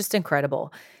it's just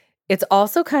incredible. It's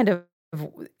also kind of,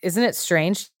 isn't it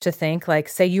strange to think, like,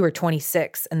 say you were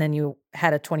 26 and then you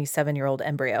had a 27-year-old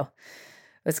embryo.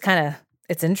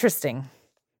 It's interesting.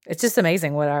 It's just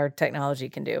amazing what our technology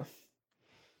can do.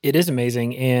 It is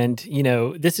amazing. And,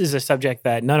 this is a subject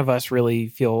that none of us really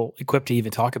feel equipped to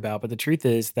even talk about. But the truth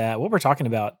is that what we're talking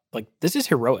about, this is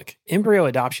heroic. Embryo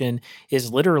adoption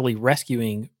is literally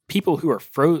rescuing people who are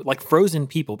frozen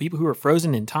people who are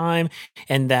frozen in time,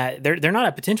 and that they're not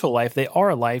a potential life. They are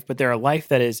a life, but they're a life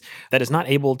that is not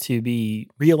able to be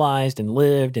realized and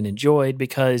lived and enjoyed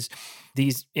because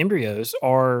these embryos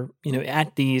are,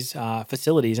 at these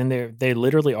facilities, and they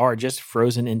literally are just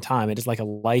frozen in time. It is like a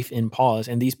life in pause.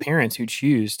 And these parents who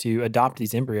choose to adopt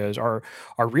these embryos are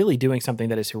really doing something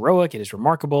that is heroic. It is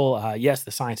remarkable. Yes,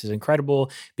 the science is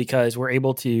incredible because we're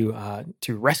able to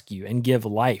rescue and give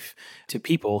life to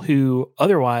people who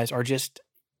otherwise are just,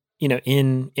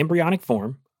 in embryonic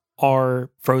form, are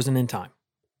frozen in time.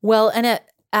 Well, and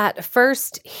at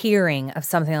first hearing of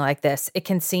something like this, it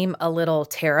can seem a little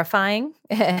terrifying.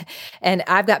 And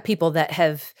I've got people that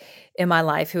have in my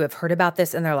life who have heard about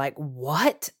this and they're like,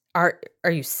 what? Are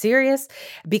you serious?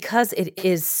 Because it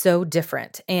is so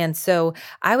different. And so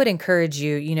I would encourage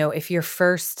you, if your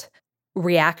first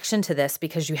reaction to this,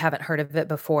 because you haven't heard of it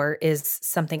before, is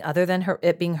something other than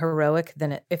it being heroic,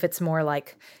 then if it's more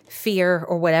like fear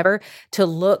or whatever, to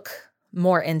look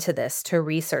more into this, to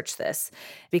research this,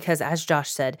 because as Josh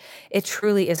said, it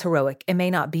truly is heroic. It may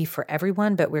not be for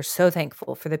everyone, but we're so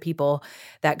thankful for the people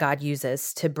that God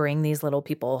uses to bring these little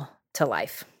people to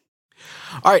life.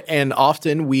 All right, and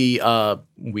often we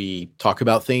talk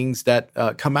about things that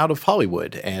come out of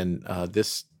Hollywood, and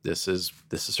this is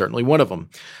certainly one of them.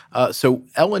 So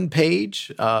Ellen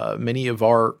Page, many of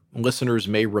our listeners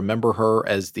may remember her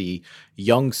as the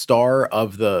young star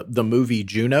of the movie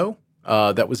Juno.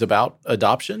 That was about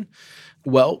adoption.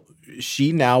 Well,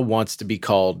 she now wants to be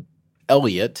called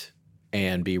Elliot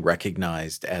and be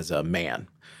recognized as a man.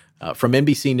 From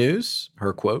NBC News,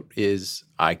 her quote is,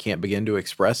 "I can't begin to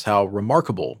express how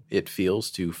remarkable it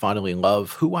feels to finally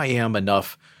love who I am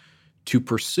enough to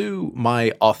pursue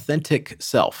my authentic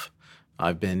self.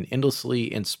 I've been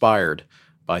endlessly inspired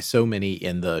by so many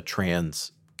in the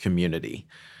trans community."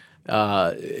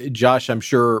 Josh, I'm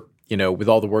sure, with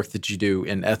all the work that you do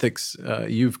in ethics,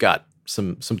 you've got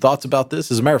some thoughts about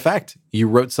this. As a matter of fact, you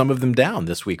wrote some of them down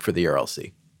this week for the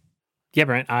ERLC. Yeah,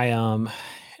 Brent, I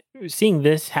seeing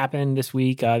this happen this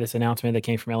week, this announcement that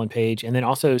came from Ellen Page, and then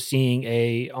also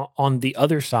seeing on the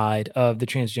other side of the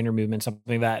transgender movement,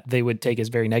 something that they would take as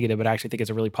very negative, but I actually think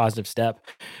is a really positive step.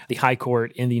 The High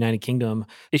Court in the United Kingdom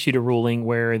issued a ruling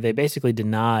where they basically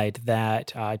denied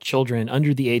that children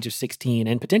under the age of 16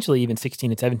 and potentially even 16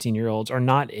 and 17-year-olds are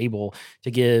not able to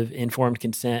give informed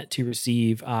consent to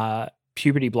receive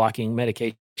puberty blocking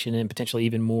medication and potentially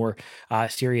even more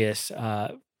serious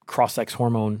cross-sex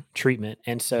hormone treatment.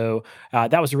 And so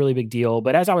that was a really big deal.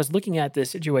 But as I was looking at this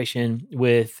situation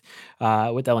with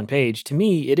Ellen Page, to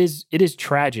me, it is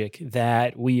tragic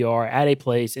that we are at a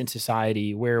place in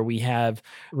society where we have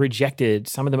rejected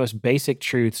some of the most basic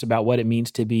truths about what it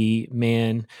means to be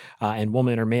man and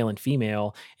woman, or male and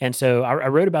female. And so I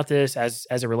wrote about this as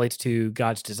it relates to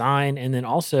God's design, and then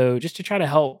also just to try to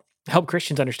help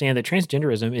Christians understand that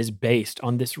transgenderism is based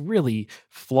on this really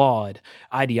flawed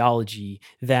ideology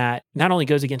that not only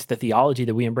goes against the theology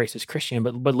that we embrace as Christian,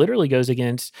 but literally goes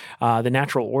against the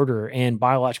natural order and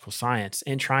biological science,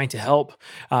 and trying to help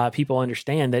people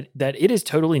understand that it is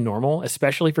totally normal,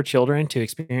 especially for children, to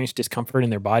experience discomfort in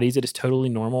their bodies. It is totally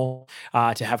normal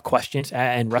to have questions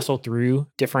and wrestle through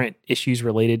different issues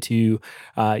related to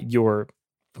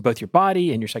both your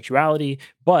body and your sexuality,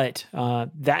 but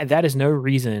that is no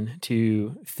reason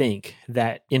to think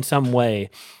that in some way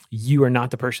you are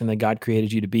not the person that God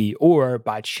created you to be, or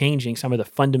by changing some of the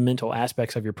fundamental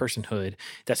aspects of your personhood,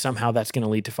 that somehow that's going to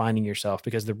lead to finding yourself,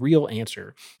 because the real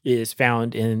answer is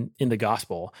found in the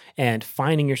gospel, and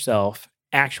finding yourself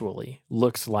actually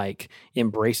looks like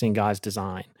embracing God's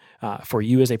design for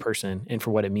you as a person and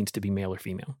for what it means to be male or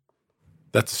female.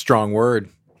 That's a strong word.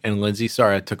 And Lindsay,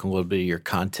 sorry I took a little bit of your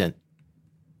content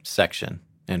section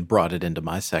and brought it into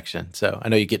my section. So I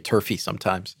know you get turfy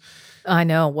sometimes. I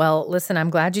know. Well, listen,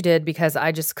 I'm glad you did, because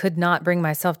I just could not bring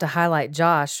myself to highlight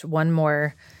Josh one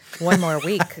more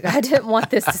week. I didn't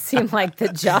want this to seem like the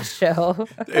Josh show.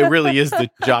 It really is the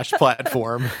Josh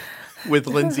platform with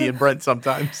Lindsay and Brent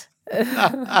sometimes. All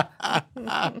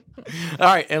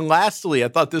right. And lastly, I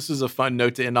thought this was a fun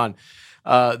note to end on.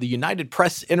 The United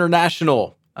Press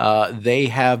International. They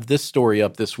have this story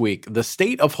up this week. The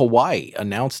state of Hawaii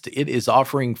announced it is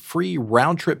offering free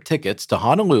round-trip tickets to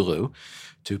Honolulu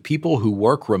to people who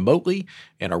work remotely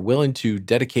and are willing to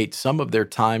dedicate some of their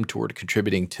time toward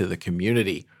contributing to the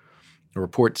community. The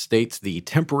report states the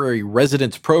temporary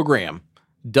residence program,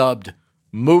 dubbed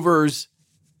Movers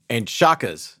and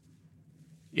Shakas,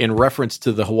 in reference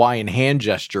to the Hawaiian hand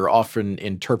gesture often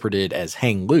interpreted as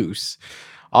hang loose,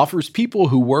 offers people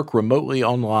who work remotely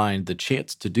online the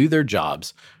chance to do their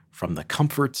jobs from the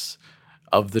comforts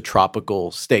of the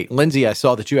tropical state. Lindsay, I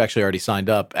saw that you actually already signed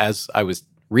up as I was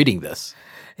reading this.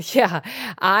 Yeah,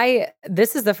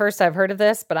 this is the first I've heard of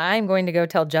this, but I'm going to go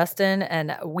tell Justin,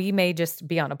 and we may just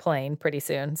be on a plane pretty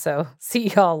soon. So see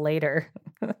y'all later.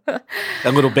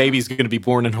 That little baby's going to be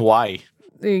born in Hawaii.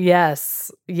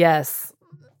 Yes.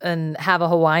 And have a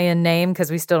Hawaiian name, because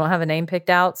we still don't have a name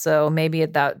picked out. So maybe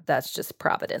that's just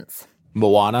Providence.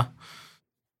 Moana?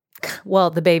 Well,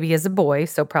 the baby is a boy,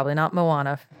 so probably not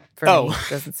Moana for me.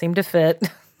 Doesn't seem to fit.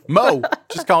 Mo.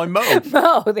 Just call him Mo.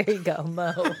 Mo. There you go.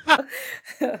 Mo.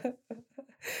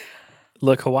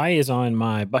 Look, Hawaii is on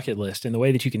my bucket list, and the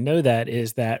way that you can know that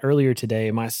is that earlier today,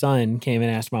 my son came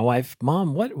and asked my wife,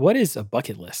 "Mom, what is a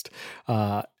bucket list?"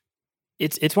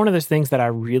 It's one of those things that I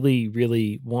really,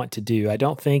 really want to do. I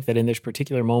don't think that in this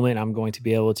particular moment I'm going to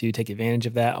be able to take advantage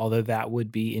of that, although that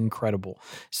would be incredible.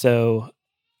 So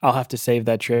I'll have to save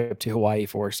that trip to Hawaii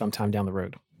for sometime down the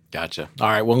road. Gotcha. All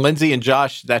right. Well, Lindsay and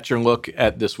Josh, that's your look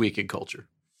at This Week in Culture.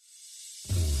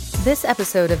 This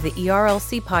episode of the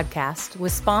ERLC podcast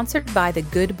was sponsored by The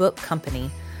Good Book Company,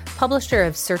 publisher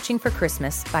of Searching for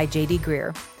Christmas by J.D.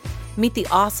 Greer. Meet the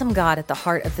awesome God at the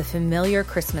heart of the familiar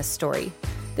Christmas story.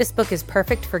 This book is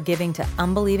perfect for giving to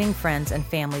unbelieving friends and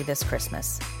family this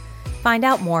Christmas. Find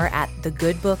out more at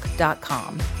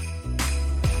thegoodbook.com.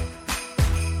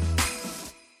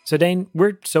 So, Dane,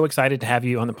 we're so excited to have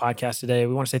you on the podcast today.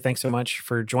 We want to say thanks so much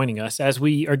for joining us. As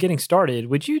we are getting started,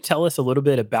 would you tell us a little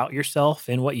bit about yourself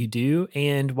and what you do?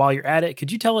 And while you're at it,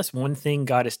 could you tell us one thing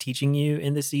God is teaching you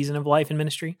in this season of life and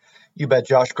ministry? You bet,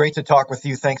 Josh. Great to talk with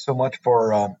you. Thanks so much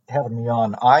for having me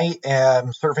on. I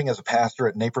am serving as a pastor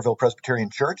at Naperville Presbyterian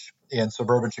Church in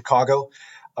suburban Chicago.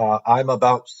 I'm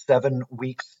about 7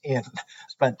 weeks in,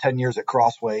 spent 10 years at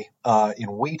Crossway in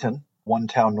Wheaton, one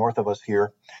town north of us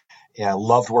here. Yeah, I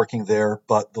loved working there,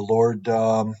 but the Lord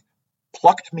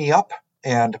plucked me up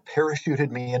and parachuted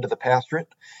me into the pastorate.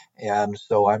 And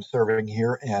so I'm serving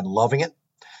here and loving it.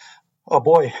 Oh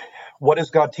boy, what is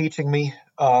God teaching me?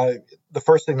 The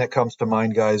first thing that comes to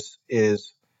mind, guys,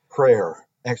 is prayer.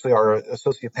 Actually, our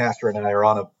associate pastor and I are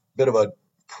on a bit of a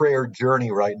prayer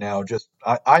journey right now.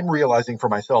 I'm realizing for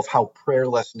myself how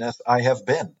prayerlessness I have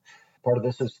been. Part of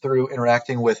this is through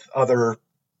interacting with other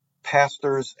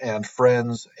pastors and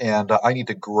friends, and I need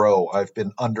to grow. I've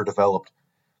been underdeveloped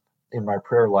in my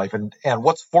prayer life, and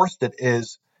what's forced it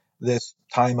is this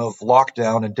time of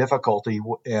lockdown and difficulty.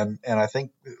 And I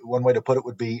think one way to put it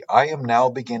would be, I am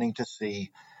now beginning to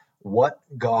see what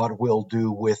God will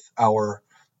do with our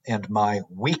and my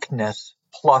weakness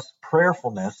plus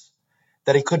prayerfulness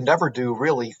that He could never do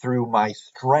really through my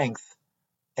strength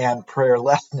and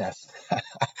prayerlessness.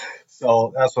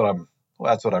 So that's what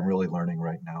I'm really learning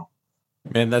right now.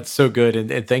 Man, that's so good.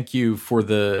 And thank you for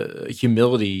the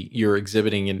humility you're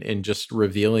exhibiting and just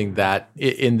revealing that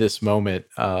in this moment.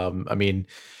 I mean,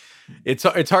 it's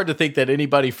hard to think that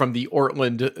anybody from the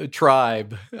Ortland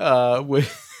tribe would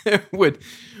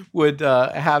would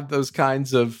have those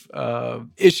kinds of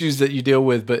issues that you deal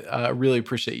with, but I really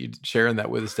appreciate you sharing that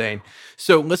with us, Dane.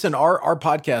 So listen, our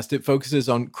podcast, it focuses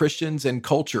on Christians and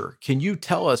culture. Can you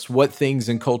tell us what things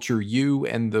in culture you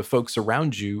and the folks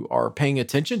around you are paying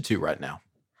attention to right now?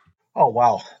 Oh,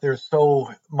 wow. There's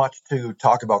so much to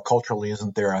talk about culturally,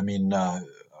 isn't there? I mean,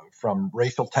 from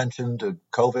racial tension to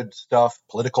COVID stuff,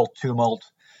 political tumult,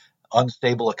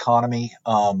 unstable economy.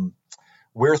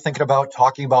 We're thinking about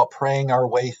talking about praying our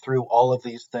way through all of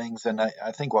these things. And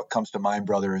I think what comes to mind,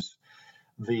 brother, is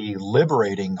the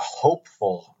liberating,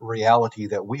 hopeful reality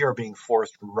that we are being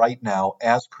forced right now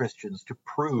as Christians to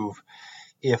prove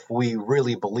if we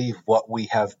really believe what we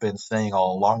have been saying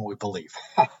all along we believe.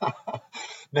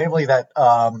 Namely that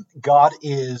God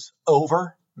is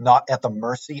over, not at the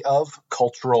mercy of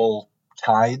cultural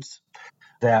tides,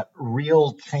 that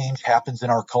real change happens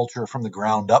in our culture from the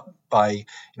ground up by,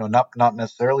 not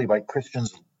necessarily by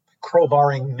Christians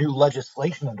crowbarring new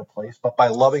legislation into place, but by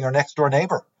loving our next door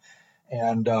neighbor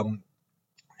and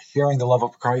sharing the love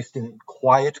of Christ in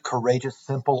quiet, courageous,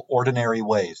 simple, ordinary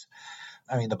ways.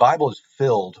 I mean, the Bible is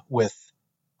filled with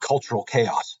cultural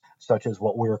chaos, such as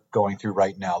what we're going through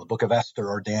right now, the book of Esther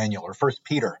or Daniel or First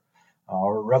Peter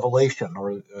or Revelation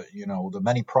or, the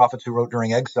many prophets who wrote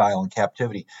during exile and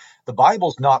captivity. The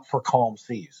Bible's not for calm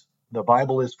seas. The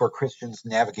Bible is for Christians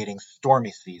navigating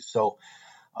stormy seas. So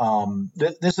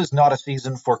this is not a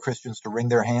season for Christians to wring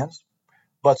their hands,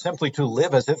 but simply to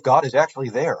live as if God is actually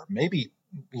there. Maybe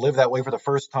live that way for the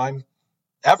first time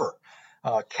ever.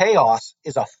 Chaos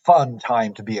is a fun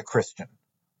time to be a Christian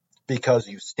because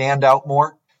you stand out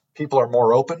more, people are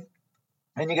more open,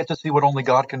 and you get to see what only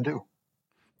God can do.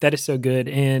 That is so good.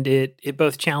 And it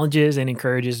both challenges and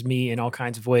encourages me in all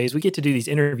kinds of ways. We get to do these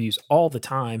interviews all the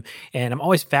time, and I'm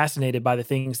always fascinated by the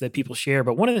things that people share.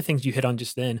 But one of the things you hit on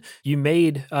just then, you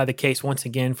made the case once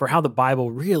again for how the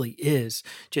Bible really is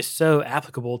just so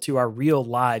applicable to our real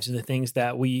lives and the things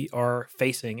that we are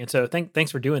facing. And so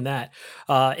thanks for doing that.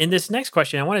 In this next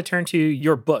question, I want to turn to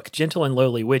your book, Gentle and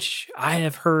Lowly, which I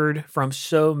have heard from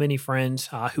so many friends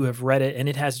who have read it, and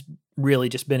it has really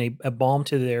just been a balm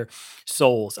to their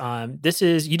souls.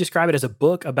 You describe it as a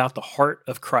book about the heart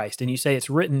of Christ, and you say it's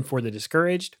written for the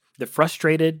discouraged, the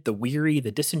frustrated, the weary,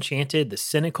 the disenchanted, the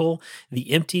cynical,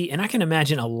 the empty. And I can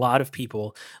imagine a lot of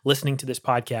people listening to this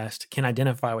podcast can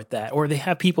identify with that, or they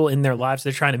have people in their lives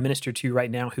they're trying to minister to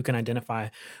right now who can identify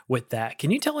with that.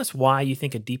 Can you tell us why you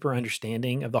think a deeper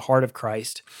understanding of the heart of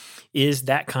Christ is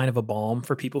that kind of a balm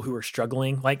for people who are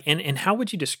struggling? And how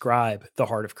would you describe the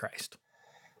heart of Christ?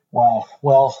 Wow.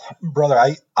 Well, brother,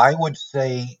 I would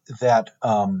say that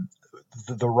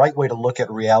the right way to look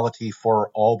at reality for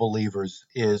all believers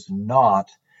is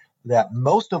not that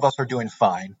most of us are doing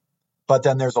fine, but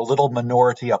then there's a little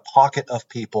minority, a pocket of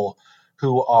people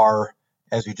who are,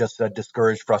 as you just said,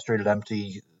 discouraged, frustrated,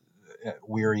 empty,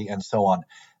 weary, and so on.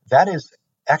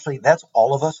 That's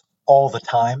all of us all the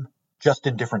time, just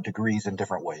in different degrees in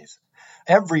different ways.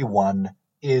 Everyone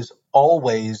is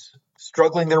always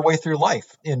struggling their way through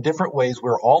life in different ways.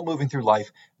 We're all moving through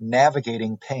life,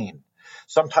 navigating pain.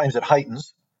 Sometimes it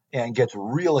heightens and gets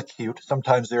real acute.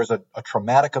 Sometimes there's a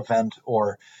traumatic event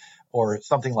or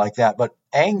something like that. But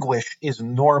anguish is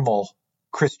normal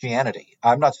Christianity.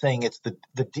 I'm not saying it's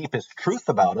the deepest truth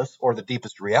about us or the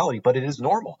deepest reality, but it is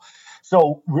normal.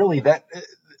 So really,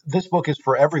 this book is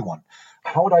for everyone.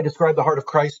 How would I describe the heart of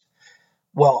Christ?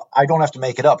 Well, I don't have to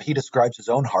make it up. He describes his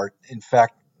own heart. In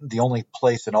fact, the only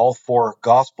place in all four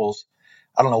Gospels,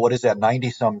 I don't know, what is that,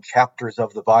 90 some chapters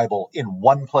of the Bible, in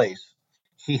one place,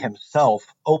 he himself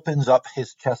opens up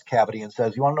his chest cavity and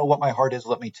says, "You want to know what my heart is?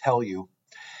 Let me tell you."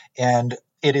 And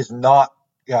it is not,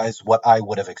 guys, what I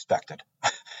would have expected.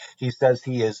 He says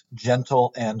he is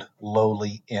gentle and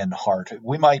lowly in heart.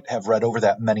 We might have read over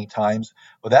that many times,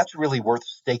 but that's really worth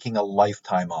staking a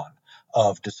lifetime on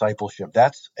of discipleship.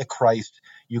 That's a Christ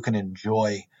you can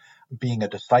enjoy being a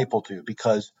disciple to,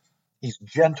 because he's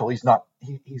gentle. He's not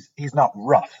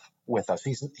rough with us.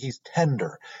 He's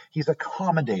tender. He's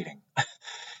accommodating,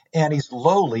 and he's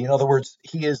lowly. In other words,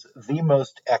 he is the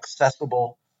most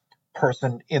accessible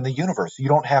person in the universe. You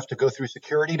don't have to go through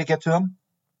security to get to him.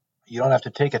 You don't have to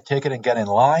take a ticket and get in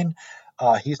line.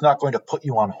 He's not going to put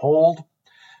you on hold.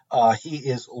 He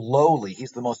is lowly.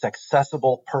 He's the most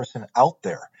accessible person out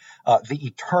there. The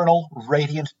eternal,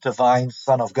 radiant, divine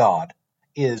Son of God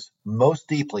is most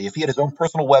deeply, if he had his own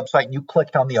personal website and you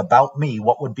clicked on the About Me,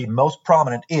 what would be most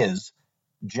prominent is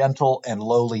gentle and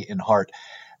lowly in heart.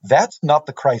 That's not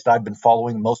the Christ I've been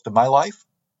following most of my life.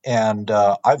 And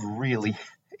I've really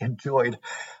enjoyed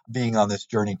being on this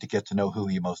journey to get to know who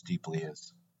he most deeply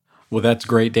is. Well, that's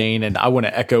great, Dane. And I want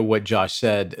to echo what Josh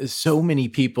said. So many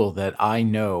people that I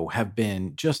know have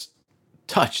been just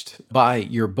touched by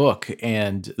your book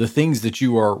and the things that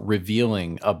you are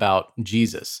revealing about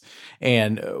Jesus.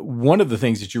 And one of the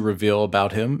things that you reveal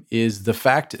about him is the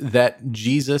fact that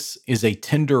Jesus is a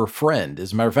tender friend.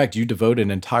 As a matter of fact, you devote an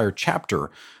entire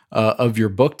chapter of your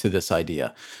book to this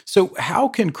idea. So how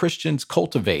can Christians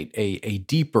cultivate a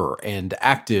deeper and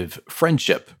active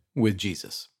friendship with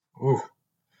Jesus? Ooh.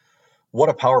 What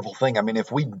a powerful thing. I mean,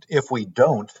 if we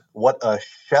don't, what a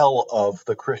shell of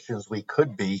the Christians we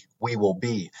could be, we will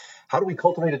be. How do we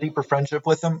cultivate a deeper friendship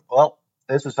with him? Well,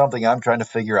 this is something I'm trying to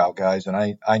figure out, guys, and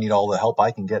I need all the help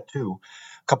I can get too.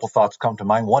 A couple thoughts come to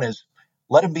mind. One is,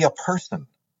 let him be a person,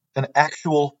 an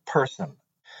actual person,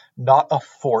 not a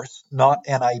force, not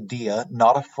an idea,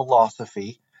 not a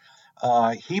philosophy.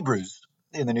 Hebrews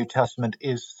in the New Testament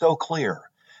is so clear,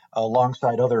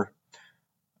 alongside other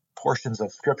portions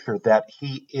of Scripture, that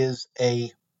he is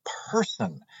a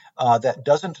person that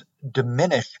doesn't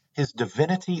diminish his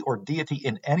divinity or deity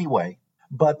in any way,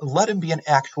 but let him be an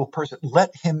actual person.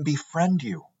 Let him befriend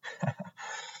you.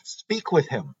 Speak with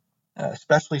him,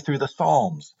 especially through the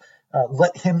Psalms.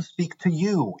 Let him speak to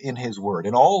you in his word,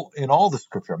 in all the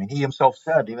Scripture. I mean, he himself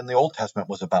said even the Old Testament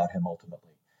was about him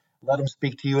ultimately. Let him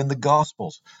speak to you in the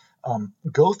Gospels.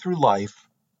 Go through life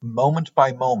moment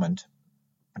by moment,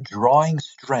 drawing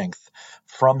strength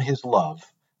from his love,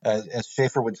 as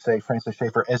Schaeffer would say, Francis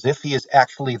Schaeffer, as if he is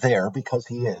actually there, because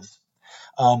he is,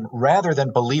 rather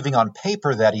than believing on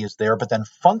paper that he is there, but then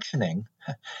functioning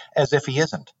as if he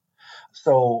isn't.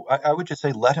 So I would just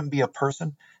say, let him be a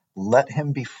person, let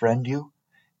him befriend you,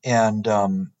 and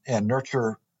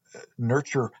nurture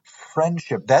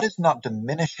friendship. That is not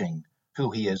diminishing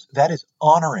who he is. That is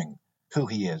honoring who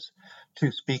he is. To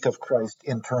speak of Christ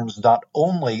in terms not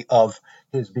only of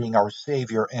his being our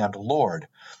Savior and Lord,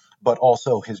 but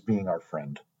also his being our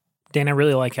friend. Dan, I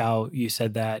really like how you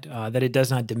said that, that it does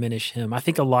not diminish him. I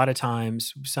think a lot of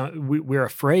times we're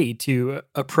afraid to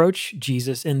approach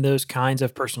Jesus in those kinds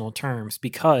of personal terms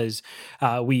because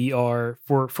we are,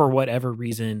 for whatever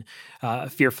reason,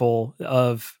 fearful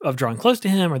of drawing close to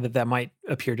him, or that might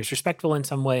appear disrespectful in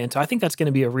some way. And so I think that's going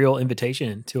to be a real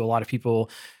invitation to a lot of people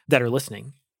that are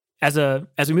listening. As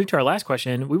we move to our last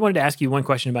question, we wanted to ask you one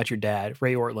question about your dad,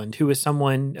 Ray Ortlund, who is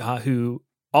someone who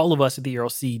all of us at the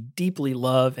ERLC deeply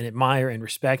love and admire and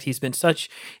respect. He's been such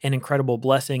an incredible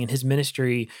blessing, and his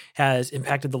ministry has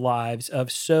impacted the lives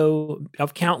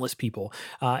of countless people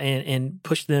and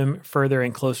pushed them further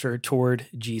and closer toward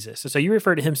Jesus. So you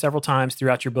refer to him several times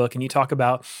throughout your book, and you talk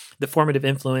about the formative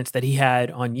influence that he had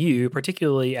on you,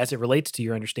 particularly as it relates to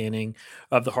your understanding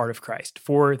of the heart of Christ.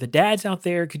 For the dads out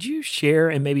there, could you share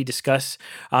and maybe discuss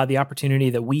the opportunity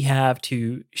that we have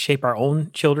to shape our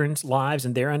own children's lives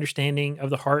and their understanding of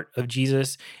the heart of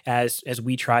Jesus as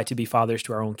we try to be fathers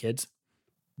to our own kids?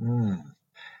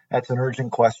 That's an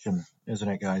urgent question, isn't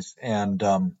it, guys? And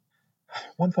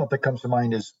one thought that comes to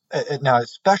mind is, now,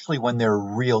 especially when they're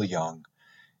real young,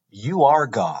 you are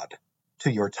God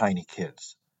to your tiny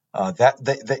kids.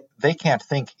 That they can't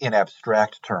think in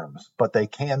abstract terms, but they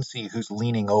can see who's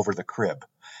leaning over the crib.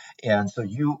 And so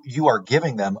you are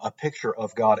giving them a picture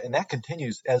of God, and that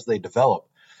continues as they develop.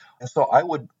 And so I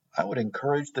would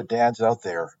encourage the dads out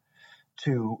there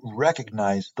to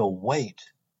recognize the weight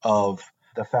of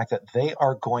the fact that they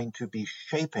are going to be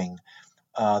shaping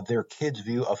their kids'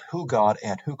 view of who God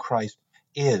and who Christ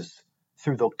is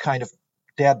through the kind of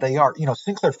dad they are.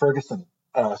 Sinclair Ferguson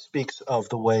speaks of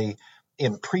the way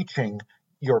in preaching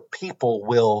your people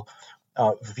will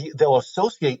they'll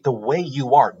associate the way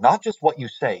you are, not just what you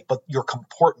say, but your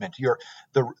comportment,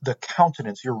 the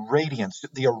countenance, your radiance,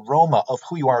 the aroma of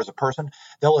who you are as a person.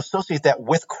 They'll associate that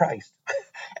with Christ,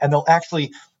 and they'll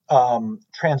actually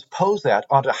transpose that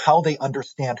onto how they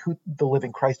understand who the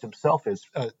living Christ himself is.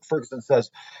 Ferguson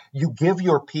says, you give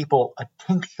your people a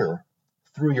tincture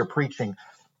through your preaching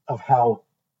of how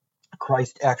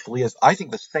Christ actually is. I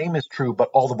think the same is true, but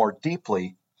all the more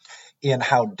deeply in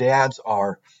how dads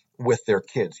are with their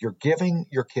kids. You're giving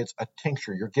your kids a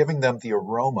tincture. You're giving them the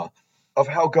aroma of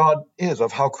how God is,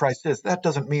 of how Christ is. That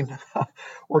doesn't mean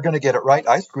we're going to get it right.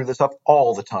 I screw this up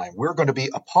all the time. We're going to be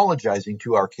apologizing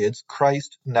to our kids.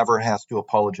 Christ never has to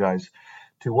apologize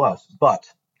to us. But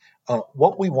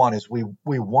what we want is we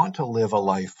want to live a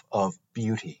life of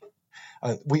beauty.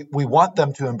 We want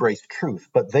them to embrace truth,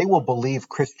 but they will believe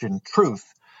Christian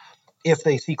truth if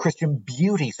they see Christian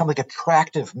beauty, something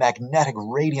attractive, magnetic,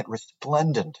 radiant,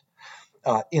 resplendent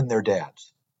in their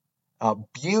dads.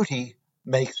 Beauty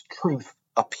makes truth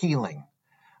appealing,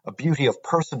 a beauty of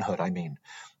personhood, I mean.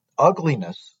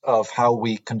 Ugliness of how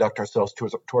we conduct ourselves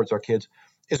towards our kids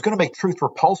is going to make truth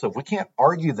repulsive. We can't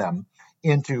argue them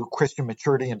into Christian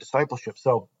maturity and discipleship.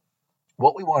 So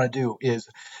what we want to do is,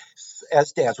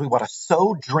 as dads, we want to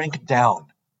so drink down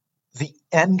the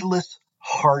endless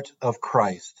heart of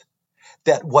Christ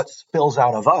that what spills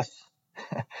out of us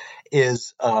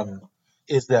is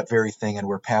that very thing, and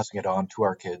we're passing it on to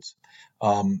our kids.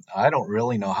 I don't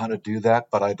really know how to do that,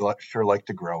 but I'd sure like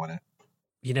to grow in it.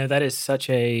 That is such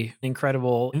a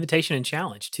incredible invitation and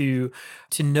challenge to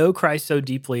know Christ so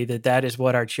deeply that is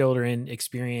what our children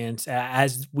experience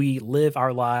as we live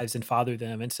our lives and father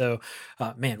them. And so,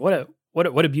 man,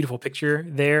 what a beautiful picture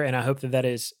there. And I hope that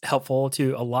is helpful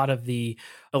to a lot of the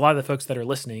folks that are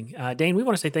listening. Dane, we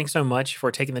want to say thanks so much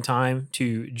for taking the time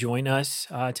to join us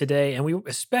today. And we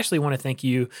especially want to thank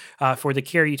you for the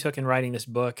care you took in writing this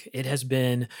book. It has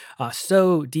been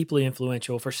so deeply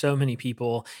influential for so many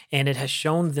people, and it has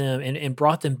shown them and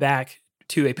brought them back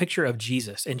to a picture of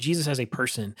Jesus and Jesus as a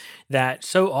person, that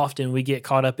so often we get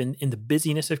caught up in the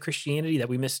busyness of Christianity that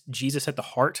we miss Jesus at the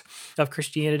heart of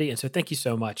Christianity. And so thank you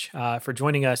so much for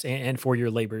joining us and for your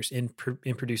labors in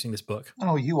producing this book.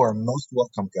 Oh, you are most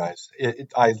welcome, guys.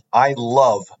 I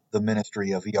love the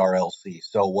ministry of ERLC.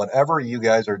 So whatever you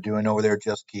guys are doing over there,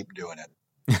 just keep doing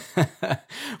it.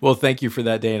 Well, thank you for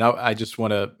that, Dane. I just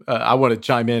want to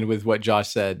chime in with what Josh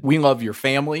said. We love your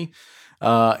family.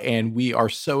 And we are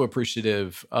so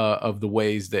appreciative of the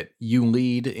ways that you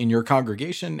lead in your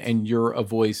congregation, and you're a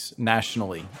voice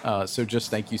nationally. So just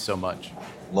thank you so much.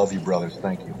 Love you, brothers.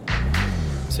 Thank you.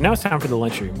 So now it's time for the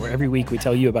lunchroom, where every week we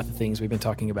tell you about the things we've been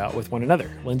talking about with one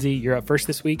another. Lindsay, you're up first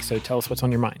this week, so tell us what's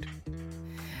on your mind.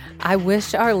 I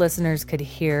wish our listeners could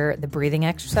hear the breathing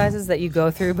exercises that you go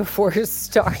through before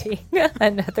starting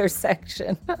another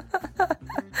section.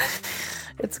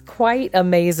 It's quite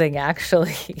amazing,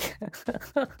 actually.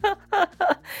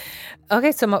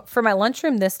 Okay, so for my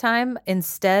lunchroom this time,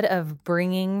 instead of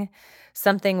bringing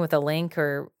something with a link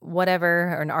or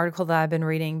whatever, or an article that I've been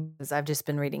reading, because I've just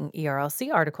been reading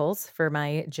ERLC articles for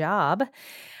my job,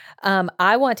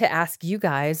 I want to ask you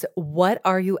guys, what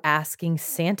are you asking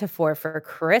Santa for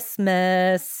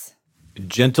Christmas?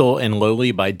 Gentle and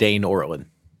Lowly by Dane Ortlund.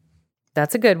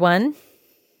 That's a good one.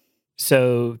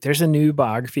 So there's a new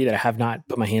biography that I have not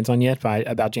put my hands on yet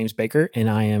about James Baker,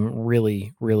 and I am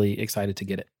really, really excited to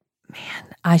get it.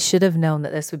 Man, I should have known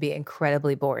that this would be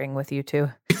incredibly boring with you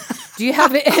two. Do you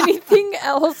have anything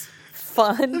else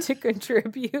fun to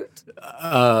contribute?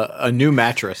 A new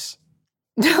mattress.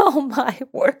 Oh, my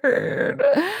word.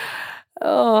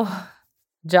 Oh,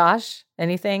 Josh,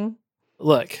 anything?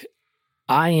 Look,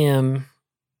 I'm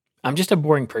just a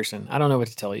boring person. I don't know what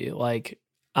to tell you.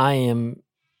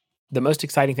 The most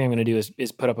exciting thing I'm going to do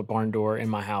is put up a barn door in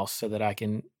my house so that I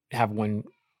can have one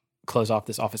close off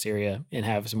this office area and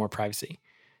have some more privacy.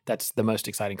 That's the most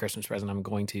exciting Christmas present I'm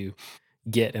going to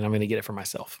get, and I'm going to get it for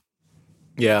myself.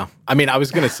 Yeah. I mean, I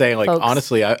was going to say, Folks.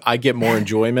 honestly, I get more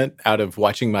enjoyment out of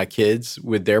watching my kids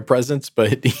with their presents,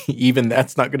 but even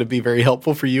that's not going to be very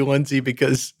helpful for you, Lindsay,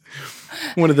 because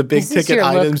one of the big ticket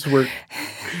items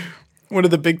One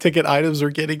of the big ticket items we're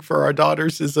getting for our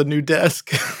daughters is a new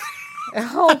desk.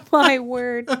 Oh my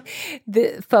word.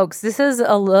 Folks, this is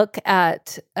a look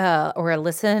at or a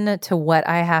listen to what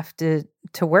I have to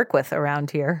work with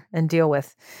around here and deal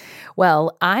with.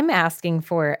 Well, I'm asking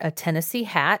for a Tennessee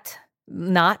hat,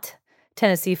 not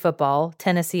Tennessee football,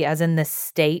 Tennessee as in the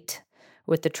state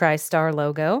with the TriStar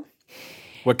logo.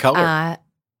 What color? I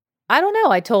don't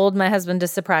know. I told my husband to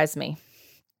surprise me.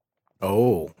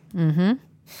 Oh. Mm-hmm.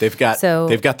 They've got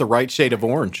the right shade of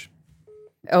orange.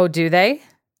 Oh, do they?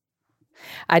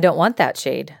 I don't want that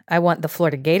shade. I want the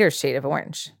Florida Gators shade of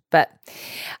orange. But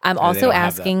I'm also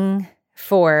asking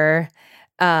for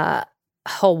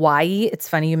Hawaii. It's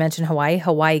funny you mentioned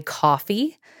Hawaii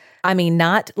coffee. I mean,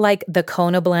 not like the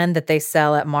Kona blend that they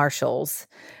sell at Marshall's,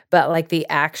 but like the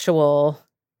actual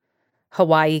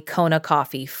Hawaii Kona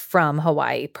coffee from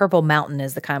Hawaii. Purple Mountain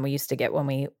is the kind we used to get when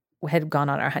we had gone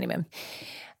on our honeymoon.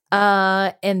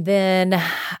 And then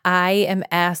I am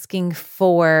asking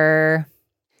for,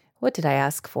 what did I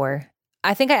ask for?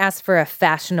 I think I asked for a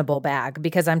fashionable bag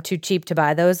because I'm too cheap to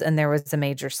buy those and there was a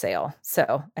major sale.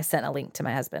 So I sent a link to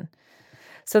my husband.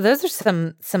 So those are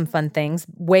some fun things.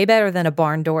 Way better than a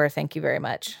barn door. Thank you very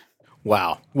much.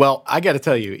 Wow. Well, I got to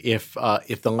tell you, if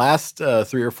the last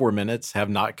 3 or 4 minutes have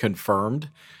not confirmed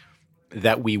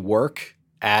that we work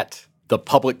at the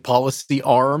public policy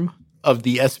arm of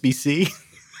the SBC,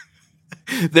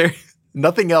 there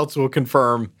nothing else will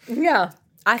confirm. Yeah,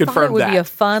 I thought it would be a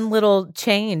fun little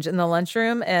change in the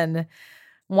lunchroom, and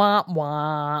wah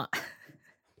wah.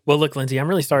 Well, look, Lindsay, I'm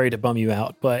really sorry to bum you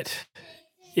out, but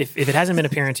if it hasn't been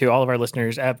apparent to all of our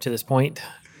listeners up to this point,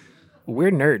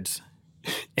 we're nerds.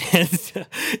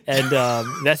 and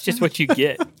that's just what you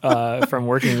get from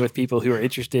working with people who are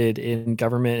interested in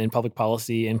government and public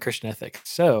policy and Christian ethics.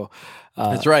 So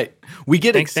that's right. We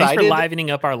get excited. Thanks for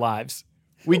livening up our lives.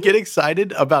 We get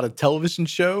excited about a television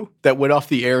show that went off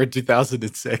the air in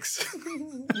 2006.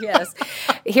 Yes.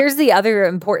 Here's the other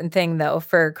important thing, though,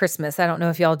 for Christmas. I don't know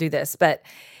if y'all do this, but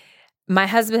my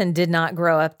husband did not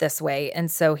grow up this way, and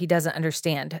so he doesn't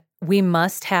understand. We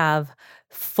must have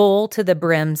full to the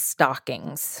brim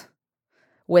stockings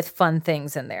with fun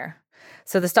things in there.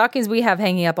 So the stockings we have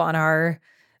hanging up on our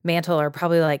mantle are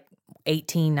probably like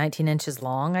 18, 19 inches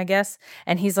long, I guess.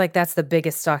 And he's like, that's the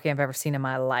biggest stocking I've ever seen in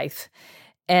my life.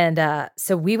 And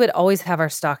so we would always have our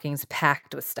stockings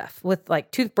packed with stuff, with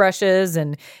like toothbrushes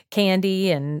and candy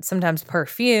and sometimes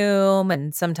perfume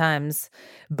and sometimes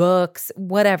books,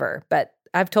 whatever. But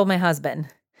I've told my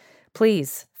husband,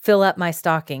 please fill up my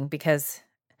stocking because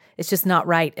it's just not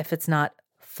right if it's not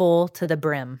full to the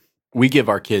brim. We give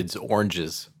our kids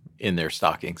oranges in their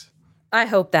stockings. I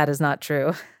hope that is not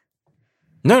true.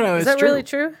 No, it's true. Is that really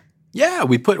true? Yeah,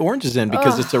 we put oranges in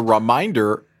because it's a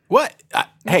reminder. What?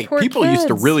 Hey, people used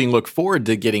to really look forward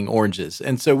to getting oranges,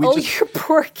 and so your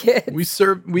poor kids.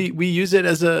 We use it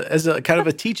as a kind of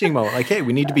a teaching moment. Like, hey,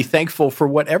 we need to be thankful for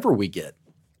whatever we get.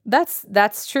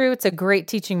 That's true. It's a great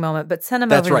teaching moment. But send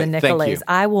them over to the Nicolais.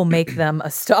 I will make them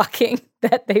a stocking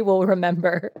that they will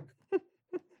remember.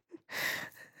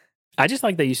 I just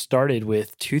like that you started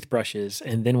with toothbrushes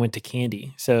and then went to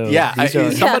candy. So yeah,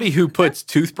 somebody who puts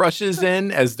toothbrushes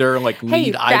in as their like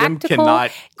lead item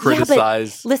cannot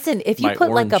criticize. Listen, if you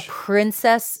put like a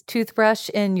princess toothbrush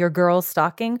in your girl's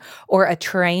stocking or a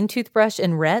train toothbrush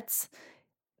in Rhett's,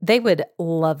 they would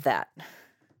love that.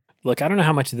 Look, I don't know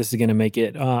how much of this is going to make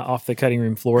it off the cutting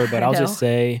room floor, but I'll just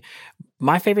say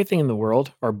my favorite thing in the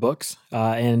world are books.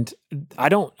 And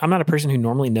I'm not a person who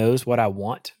normally knows what I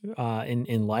want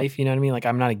in life. You know what I mean? Like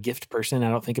I'm not a gift person. I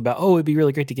don't think about, it'd be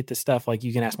really great to get this stuff. Like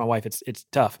you can ask my wife, it's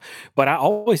tough. But I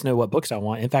always know what books I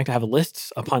want. In fact, I have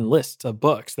lists upon lists of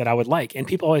books that I would like. And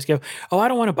people always go, I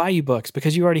don't want to buy you books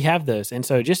because you already have those. And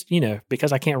so just,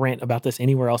 because I can't rant about this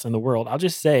anywhere else in the world, I'll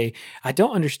just say, I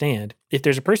don't understand if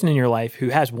there's a person in your life who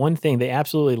has one thing they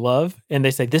absolutely love and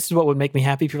they say, this is what would make me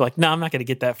happy. People are like, no, I'm not going to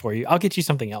get that for you. I'll get you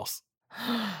something else.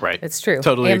 Right. It's true.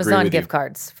 Totally Amazon agree with gift you.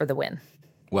 cards for the win.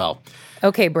 Well.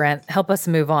 Okay, Brent, help us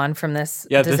move on from this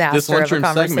disaster this lunchroom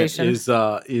of a conversation.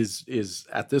 segment is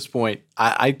at this point,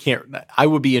 I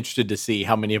would be interested to see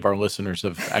how many of our listeners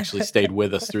have actually stayed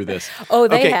with us through this. Oh,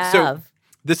 they have. So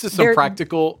this is some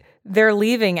practical. They're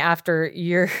leaving after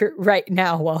you're right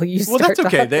now while you start Well, that's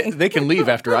okay. talking. They can leave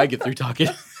after I get through talking.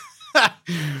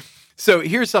 So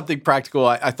here's something practical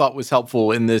I thought was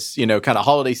helpful in this, kind of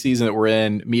holiday season that we're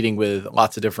in, meeting with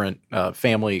lots of different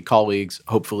family, colleagues,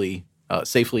 hopefully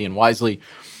safely and wisely.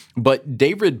 But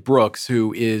David Brooks,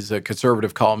 who is a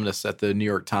conservative columnist at the New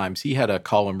York Times, he had a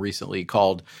column recently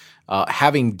called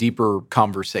Having Deeper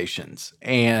Conversations.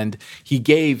 And he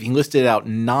listed out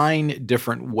 9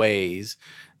 different ways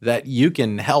that you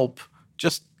can help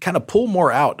just kind of pull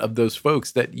more out of those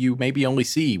folks that you maybe only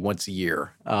see once a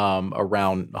year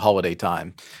around holiday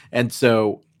time. And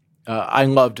so I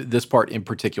loved this part in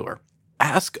particular.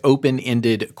 Ask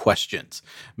open-ended questions.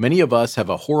 Many of us have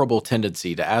a horrible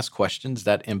tendency to ask questions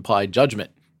that imply judgment.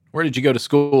 Where did you go to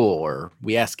school? Or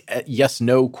we ask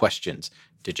yes-no questions.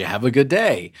 Did you have a good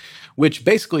day? Which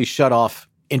basically shut off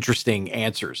interesting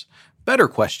answers. Better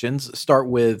questions start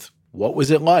with, what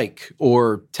was it like?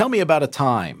 Or tell me about a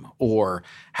time. Or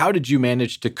how did you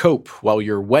manage to cope while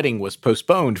your wedding was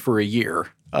postponed for a year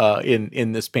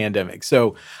in this pandemic?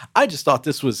 So I just thought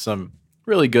this was some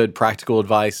really good practical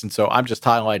advice. And so I'm just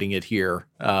highlighting it here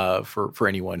for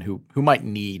anyone who might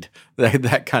need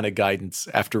that kind of guidance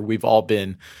after we've all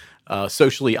been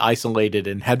socially isolated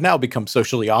and have now become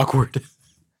socially awkward.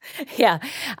 Yeah,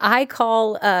 I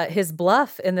call his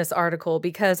bluff in this article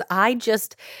because I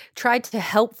just tried to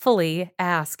helpfully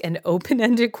ask an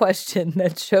open-ended question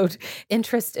that showed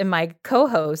interest in my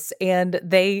co-hosts, and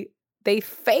they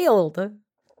failed.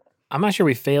 I'm not sure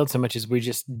we failed so much as we're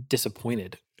just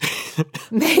disappointed.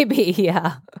 Maybe,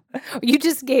 yeah. You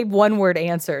just gave one-word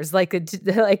answers like a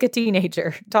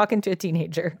teenager, talking to a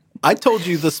teenager. I told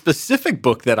you the specific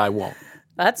book that I want.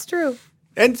 That's true.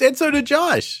 And so did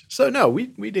Josh. So no, we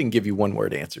didn't give you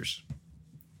one-word answers.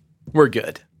 We're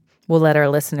good. We'll let our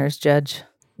listeners judge.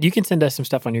 You can send us some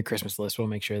stuff on your Christmas list. We'll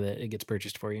make sure that it gets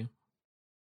purchased for you.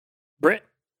 Brent,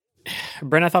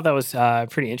 I thought that was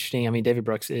pretty interesting. I mean, David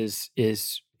Brooks is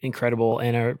incredible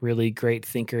and a really great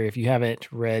thinker. If you haven't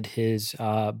read his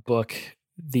book,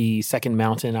 The Second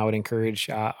Mountain, I would encourage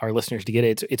our listeners to get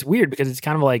it. It's weird because it's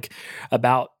kind of like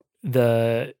about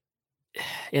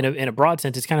in a broad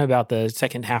sense, it's kind of about the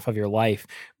second half of your life,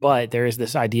 but there is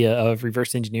this idea of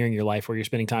reverse engineering your life where you're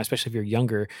spending time, especially if you're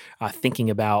younger, thinking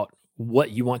about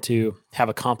what you want to have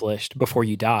accomplished before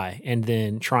you die, and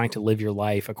then trying to live your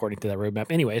life according to that roadmap.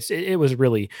 Anyways, it was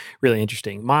really, really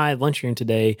interesting. My lunchroom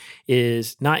today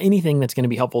is not anything that's going to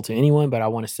be helpful to anyone, but I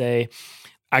want to say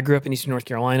I grew up in Eastern North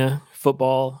Carolina.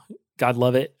 Football, God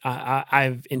love it.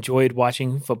 I've enjoyed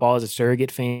watching football as a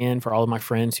surrogate fan for all of my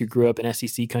friends who grew up in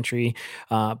SEC country,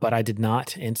 but I did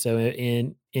not. And so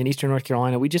in Eastern North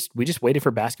Carolina, we just waited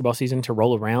for basketball season to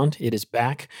roll around. It is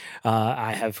back.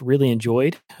 I have really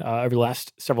enjoyed over the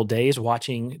last several days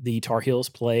watching the Tar Heels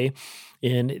play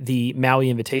in the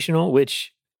Maui Invitational,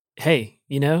 which, hey,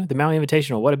 the Maui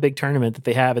Invitational, what a big tournament that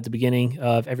they have at the beginning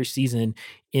of every season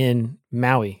in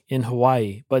Maui, in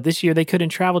Hawaii. But this year they couldn't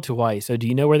travel to Hawaii. So do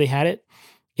you know where they had it?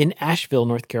 In Asheville,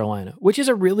 North Carolina, which is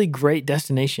a really great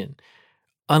destination,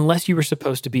 unless you were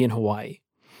supposed to be in Hawaii.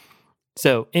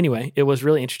 So anyway, it was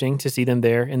really interesting to see them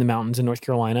there in the mountains in North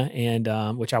Carolina,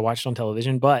 and which I watched on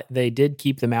television. But they did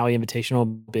keep the Maui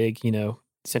Invitational big,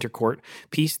 center court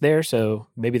piece there. So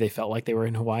maybe they felt like they were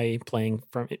in Hawaii playing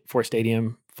for a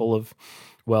stadium full of,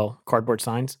 cardboard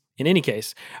signs. In any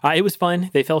case, it was fun.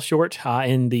 They fell short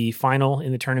in the final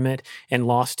in the tournament and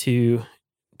lost to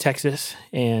Texas,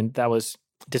 and that was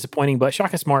disappointing. But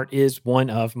Shaka Smart is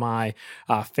one of my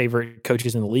favorite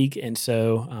coaches in the league, and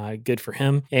so good for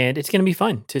him. And it's going to be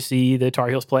fun to see the Tar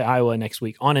Heels play Iowa next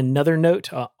week. On another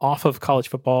note, off of college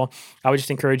football, I would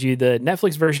just encourage you, the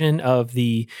Netflix version of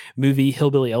the movie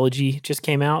Hillbilly Elegy just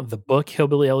came out. The book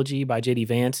Hillbilly Elegy by J.D.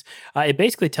 Vance. It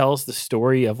basically tells the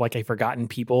story of like a forgotten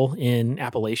people in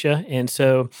Appalachia. And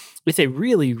so it's a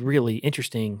really, really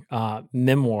interesting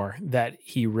memoir that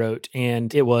he wrote.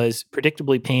 And it was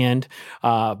predictably panned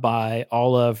by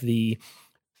all of the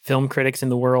film critics in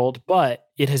the world, but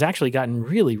it has actually gotten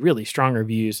really, really strong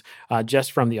reviews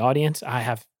just from the audience.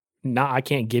 I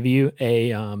can't give you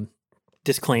a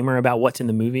disclaimer about what's in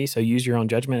the movie, so use your own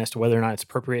judgment as to whether or not it's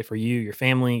appropriate for you, your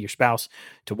family, your spouse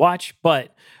to watch.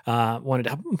 But wanted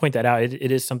to point that out.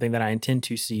 It is something that I intend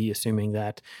to see, assuming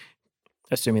that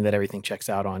everything checks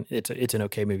out on it's an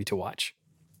okay movie to watch.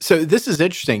 So this is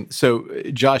interesting. So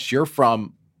Josh, you're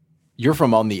from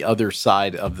on the other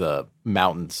side of the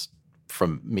mountains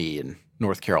from me in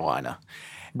North Carolina.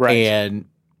 Right. And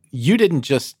you didn't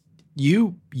just,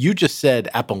 you just said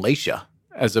Appalachia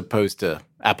as opposed to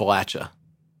Appalachia,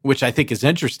 which I think is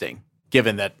interesting,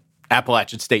 given that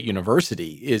Appalachian State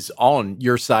University is on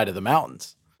your side of the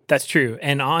mountains. That's true.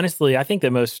 And honestly, I think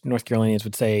that most North Carolinians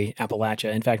would say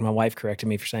Appalachia. In fact, my wife corrected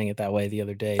me for saying it that way the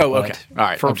other day. Oh, okay. All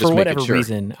right. For whatever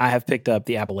reason, I have picked up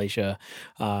the Appalachia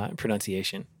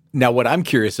pronunciation. Now, what I'm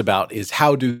curious about is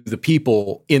how do the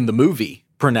people in the movie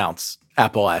pronounce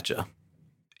Appalachia?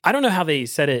 I don't know how they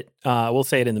said it. We'll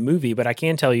say it in the movie, but I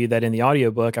can tell you that in the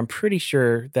audiobook, I'm pretty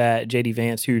sure that J.D.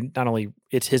 Vance, who not only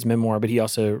it's his memoir, but he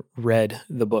also read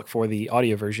the book for the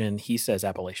audio version, he says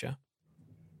Appalachia.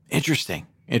 Interesting.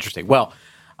 Well,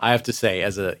 I have to say,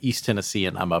 as a East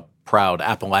Tennessean, I'm a proud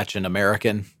Appalachian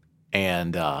American,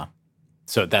 and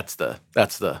so that's the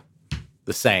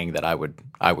saying that I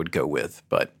would go with.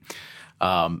 But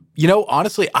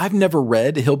honestly, I've never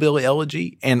read Hillbilly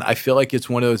Elegy, and I feel like it's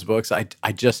one of those books I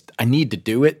need to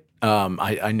do it.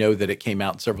 I know that it came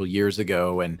out several years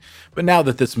ago, but now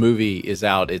that this movie is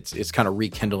out, it's kind of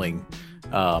rekindling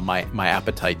my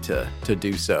appetite to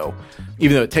do so.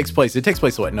 Even though it takes place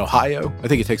what, in Ohio? I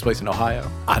think it takes place in Ohio.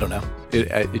 I don't know.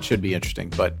 It should be interesting,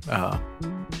 but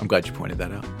I'm glad you pointed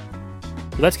that out.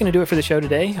 Well, that's going to do it for the show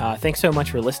today. Thanks so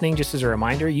much for listening. Just as a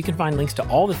reminder, you can find links to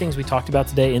all the things we talked about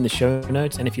today in the show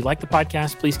notes. And if you like the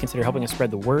podcast, please consider helping us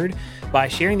spread the word by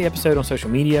sharing the episode on social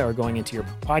media or going into your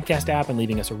podcast app and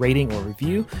leaving us a rating or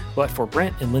review. But for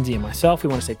Brent and Lindsay and myself, we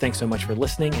want to say thanks so much for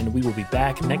listening, and we will be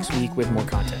back next week with more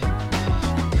content.